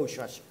rationally approach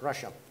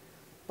Russia.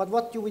 But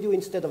what do we do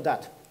instead of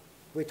that?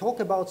 We talk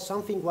about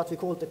something what we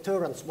call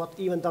deterrence, what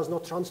even does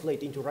not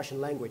translate into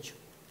Russian language.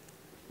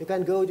 You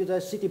can go to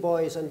the city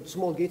boys and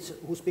small kids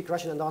who speak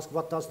Russian and ask,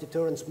 what does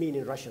deterrence mean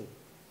in Russian?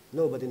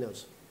 Nobody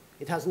knows.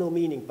 It has no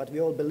meaning, but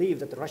we all believe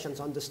that the Russians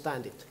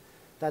understand it.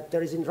 That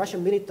there is in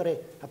Russian military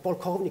a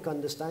polkovnik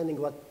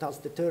understanding what does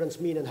deterrence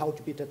mean and how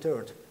to be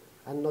deterred,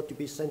 and not to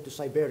be sent to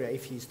Siberia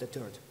if he is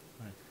deterred.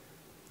 Right.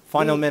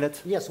 Final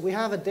minute. Yes, we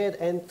have a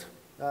dead-end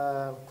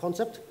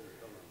concept,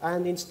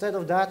 and instead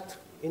of that,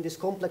 in this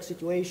complex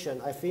situation,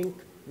 I think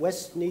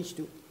West needs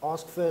to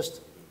ask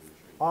first,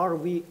 are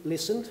we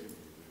listened?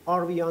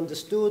 Are we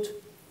understood?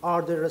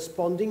 Are they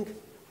responding?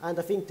 And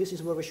I think this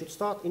is where we should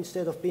start,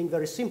 instead of being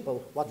very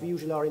simple, what we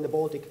usually are in the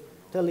Baltic,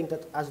 telling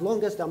that as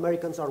long as the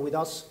Americans are with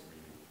us,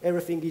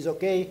 everything is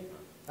okay.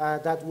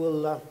 That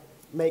will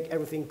make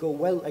everything go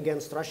well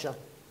against Russia.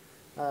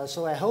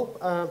 So I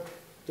hope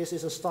this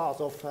is a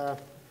start of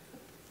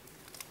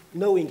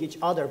knowing each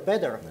other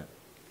better,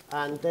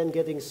 and then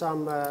getting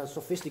some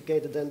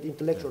sophisticated and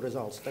intellectual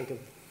results. Thank you.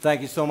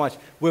 Thank you so much.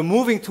 We're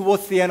moving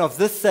towards the end of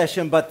this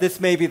session, but this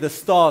may be the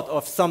start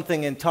of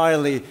something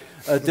entirely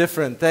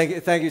different.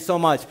 Thank you so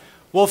much.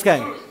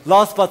 Wolfgang,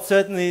 last but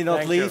certainly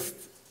not least,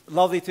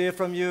 lovely to hear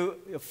from you.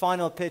 Your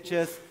final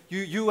pitches.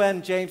 You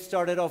and James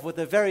started off with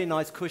a very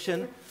nice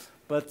cushion,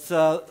 but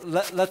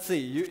let's see.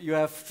 You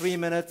have 3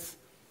 minutes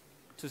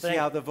to see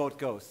how the vote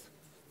goes.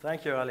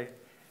 Thank you, Ali.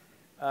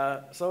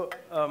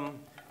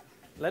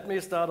 Let me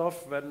start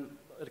off when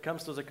it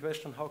comes to the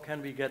question, how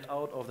can we get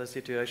out of the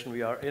situation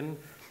we are in?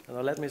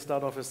 Let me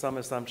start off with some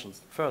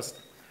assumptions. First,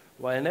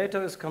 while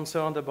NATO is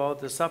concerned about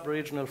the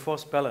sub-regional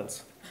force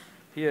balance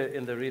here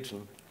in the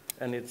region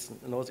and its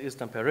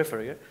northeastern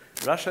periphery,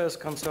 Russia is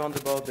concerned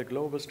about the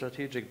global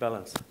strategic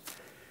balance.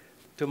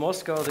 To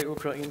Moscow, the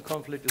Ukraine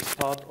conflict is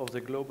part of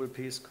the global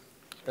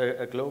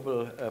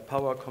global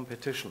power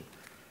competition.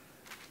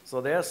 So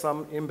there's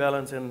some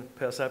imbalance in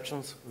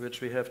perceptions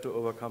which we have to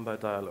overcome by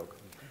dialogue.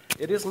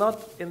 It is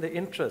not in the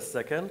interest,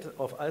 second,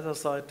 of either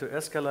side to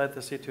escalate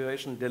the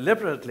situation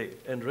deliberately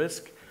and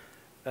risk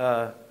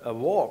a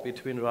war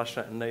between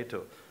Russia and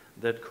NATO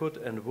that could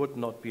and would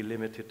not be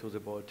limited to the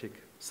Baltic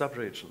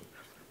sub-region.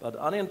 But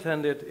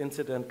unintended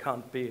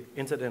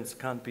incidents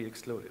can't be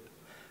excluded.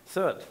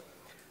 Third,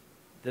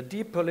 the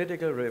deep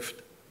political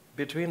rift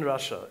between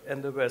Russia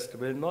and the West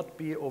will not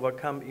be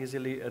overcome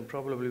easily and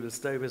probably will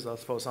stay with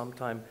us for some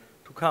time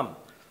to come.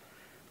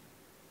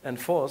 And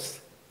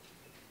fourth,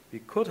 we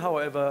could,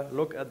 however,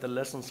 look at the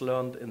lessons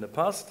learned in the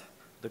past.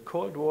 The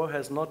Cold War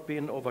has not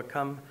been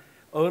overcome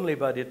only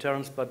by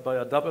deterrence, but by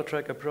a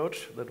double-track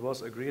approach that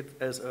was agreed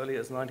as early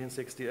as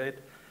 1968,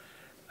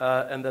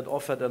 and that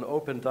offered an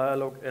open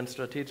dialogue and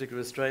strategic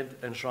restraint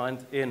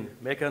enshrined in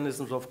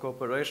mechanisms of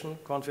cooperation,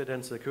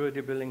 confidence, security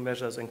building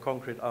measures, and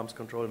concrete arms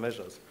control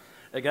measures.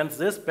 Against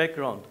this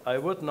background, I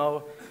would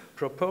now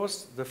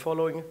propose the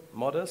following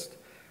modest,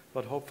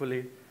 but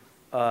hopefully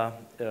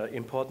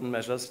important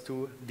measures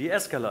to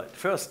de-escalate.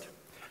 First,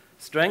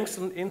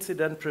 strengthen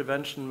incident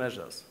prevention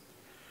measures.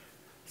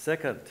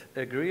 Second,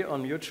 agree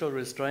on mutual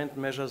restraint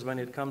measures when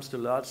it comes to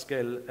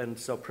large-scale and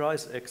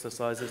surprise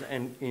exercises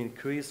and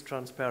increase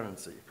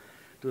transparency.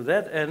 To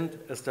that end,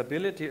 a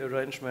stability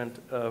arrangement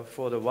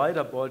for the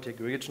wider Baltic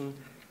region,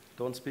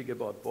 don't speak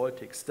about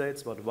Baltic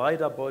states, but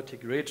wider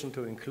Baltic region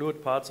to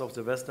include parts of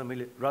the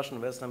Russian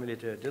Western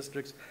military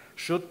districts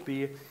should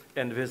be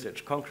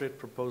envisaged. Concrete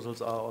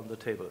proposals are on the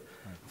table.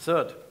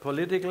 Third,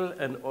 political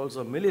and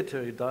also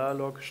military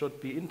dialogue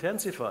should be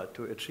intensified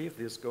to achieve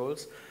these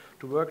goals,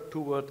 to work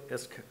toward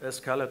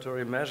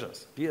de-escalatory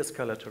measures.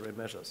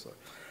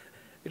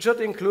 It should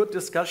include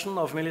discussion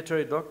of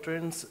military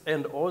doctrines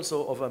and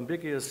also of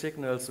ambiguous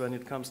signals when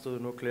it comes to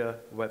nuclear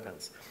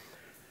weapons.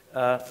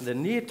 The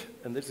need,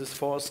 and this is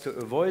forced, to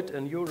avoid a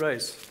new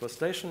race for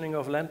stationing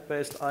of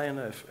land-based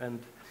INF,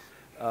 and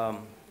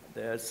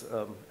there's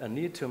a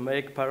need to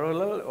make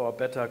parallel or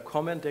better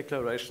common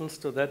declarations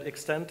to that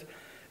extent.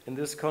 In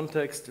this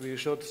context, we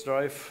should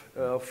strive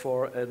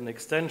for an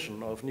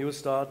extension of New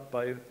START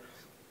by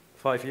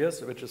 5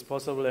 years, which is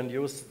possible, and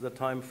use the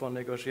time for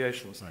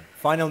negotiations. Right.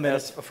 Final minute.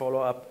 As a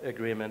follow-up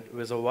agreement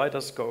with a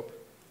wider scope,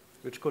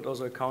 which could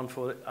also account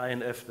for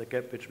INF, the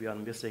gap which we are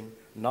missing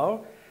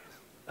now.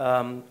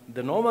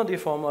 The Normandy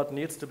format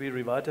needs to be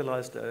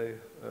revitalized, I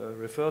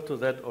referred to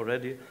that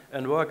already,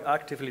 and work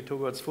actively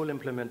towards full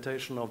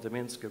implementation of the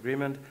Minsk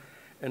agreement.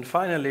 And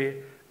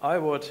finally, I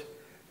would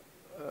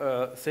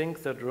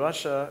think that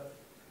Russia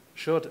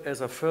should,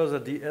 as a further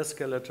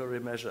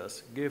de-escalatory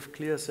measures, give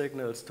clear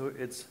signals to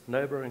its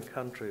neighboring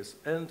countries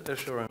and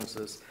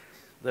assurances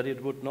that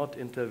it would not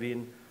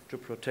intervene to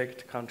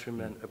protect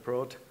countrymen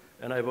abroad.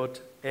 And I would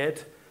add,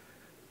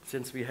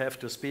 since we have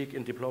to speak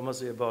in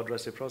diplomacy about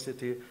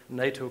reciprocity,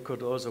 NATO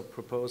could also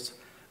propose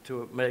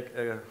to make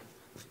a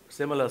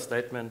similar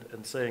statement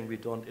and saying we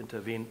don't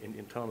intervene in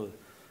internal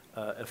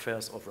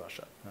affairs of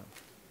Russia.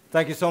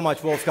 Thank you so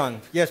much,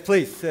 Wolfgang. Yes,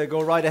 please,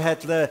 go right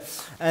ahead.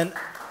 And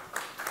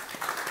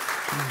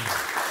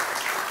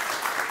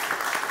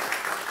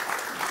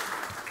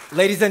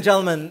ladies and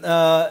gentlemen,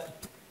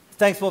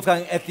 thanks,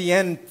 Wolfgang. At the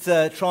end,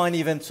 try and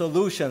even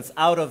solutions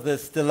out of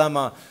this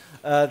dilemma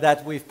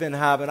that we've been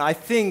having. I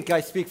think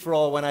I speak for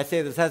all when I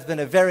say this has been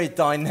a very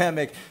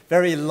dynamic,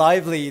 very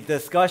lively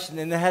discussion,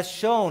 and it has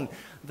shown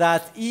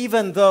that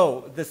even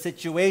though the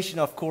situation,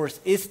 of course,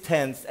 is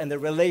tense and the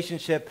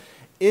relationship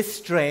is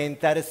strained,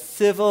 that a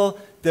civil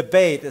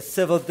debate, a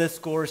civil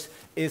discourse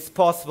is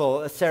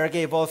possible.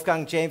 Sergey,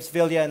 Wolfgang, James,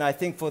 Viljar, and I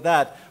think for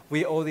that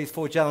we owe these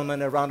four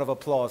gentlemen a round of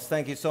applause.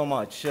 Thank you so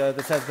much.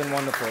 This has been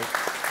wonderful.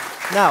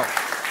 Now,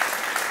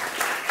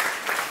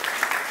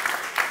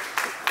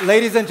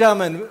 ladies and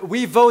gentlemen,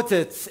 we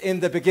voted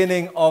in the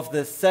beginning of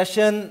this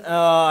session.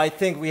 I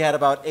think we had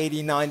about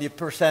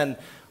 80–90%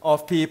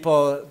 of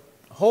people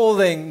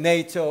holding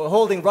NATO,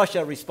 holding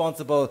Russia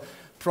responsible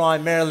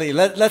primarily.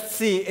 Let's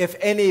see if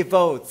any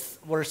votes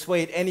were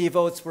swayed, any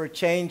votes were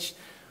changed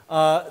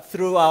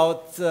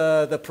throughout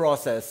the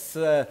process.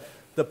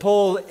 The The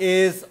poll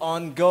is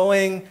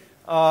ongoing.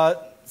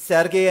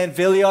 Sergey and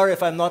Viljar,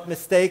 if I'm not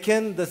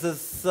mistaken, this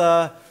is,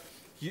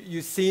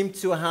 you seem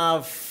to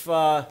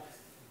have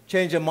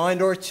changed a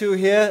mind or two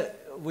here.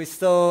 We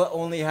still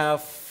only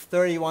have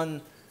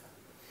 31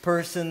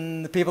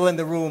 people in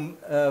the room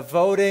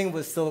voting.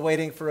 We're still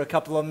waiting for a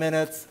couple of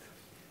minutes.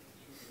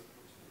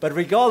 But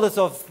regardless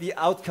of the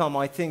outcome,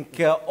 I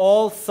think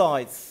all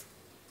sides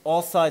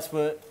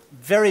were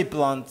very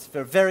blunt,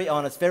 were very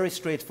honest, very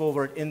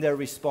straightforward in their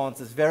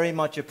responses, very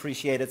much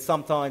appreciated.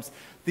 Sometimes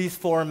these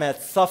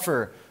formats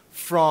suffer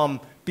from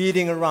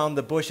beating around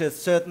the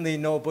bushes. Certainly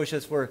no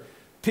bushes were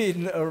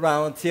beaten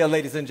around here,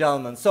 ladies and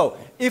gentlemen. So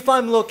if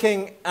I'm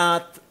looking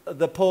at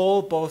the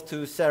poll, both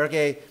to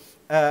Sergey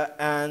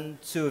and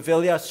to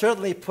Viljar,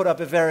 certainly put up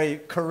a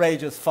very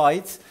courageous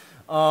fight.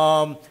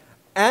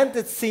 And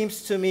it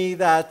seems to me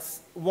that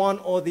one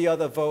or the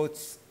other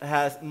votes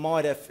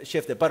might have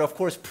shifted. But of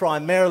course,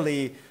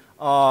 primarily,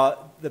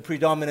 the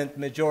predominant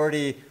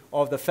majority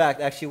of the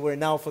fact, actually we're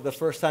now for the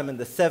first time in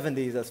the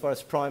 70s as far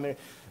as primary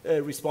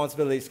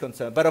responsibility is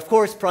concerned. But of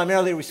course,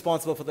 primarily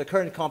responsible for the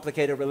current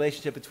complicated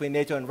relationship between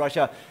NATO and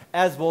Russia.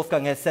 As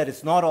Wolfgang has said,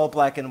 it's not all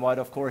black and white,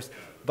 of course,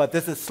 but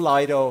this is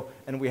Slido,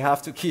 and we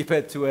have to keep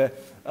it to a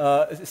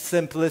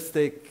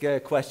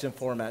simplistic question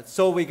format.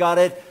 So we got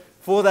it.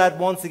 For that,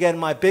 once again,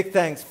 my big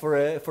thanks for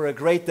a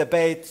great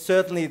debate.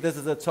 Certainly, this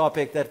is a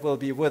topic that will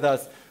be with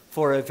us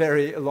for a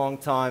very long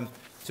time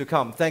to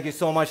come. Thank you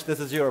so much. This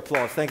is your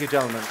applause. Thank you,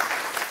 gentlemen.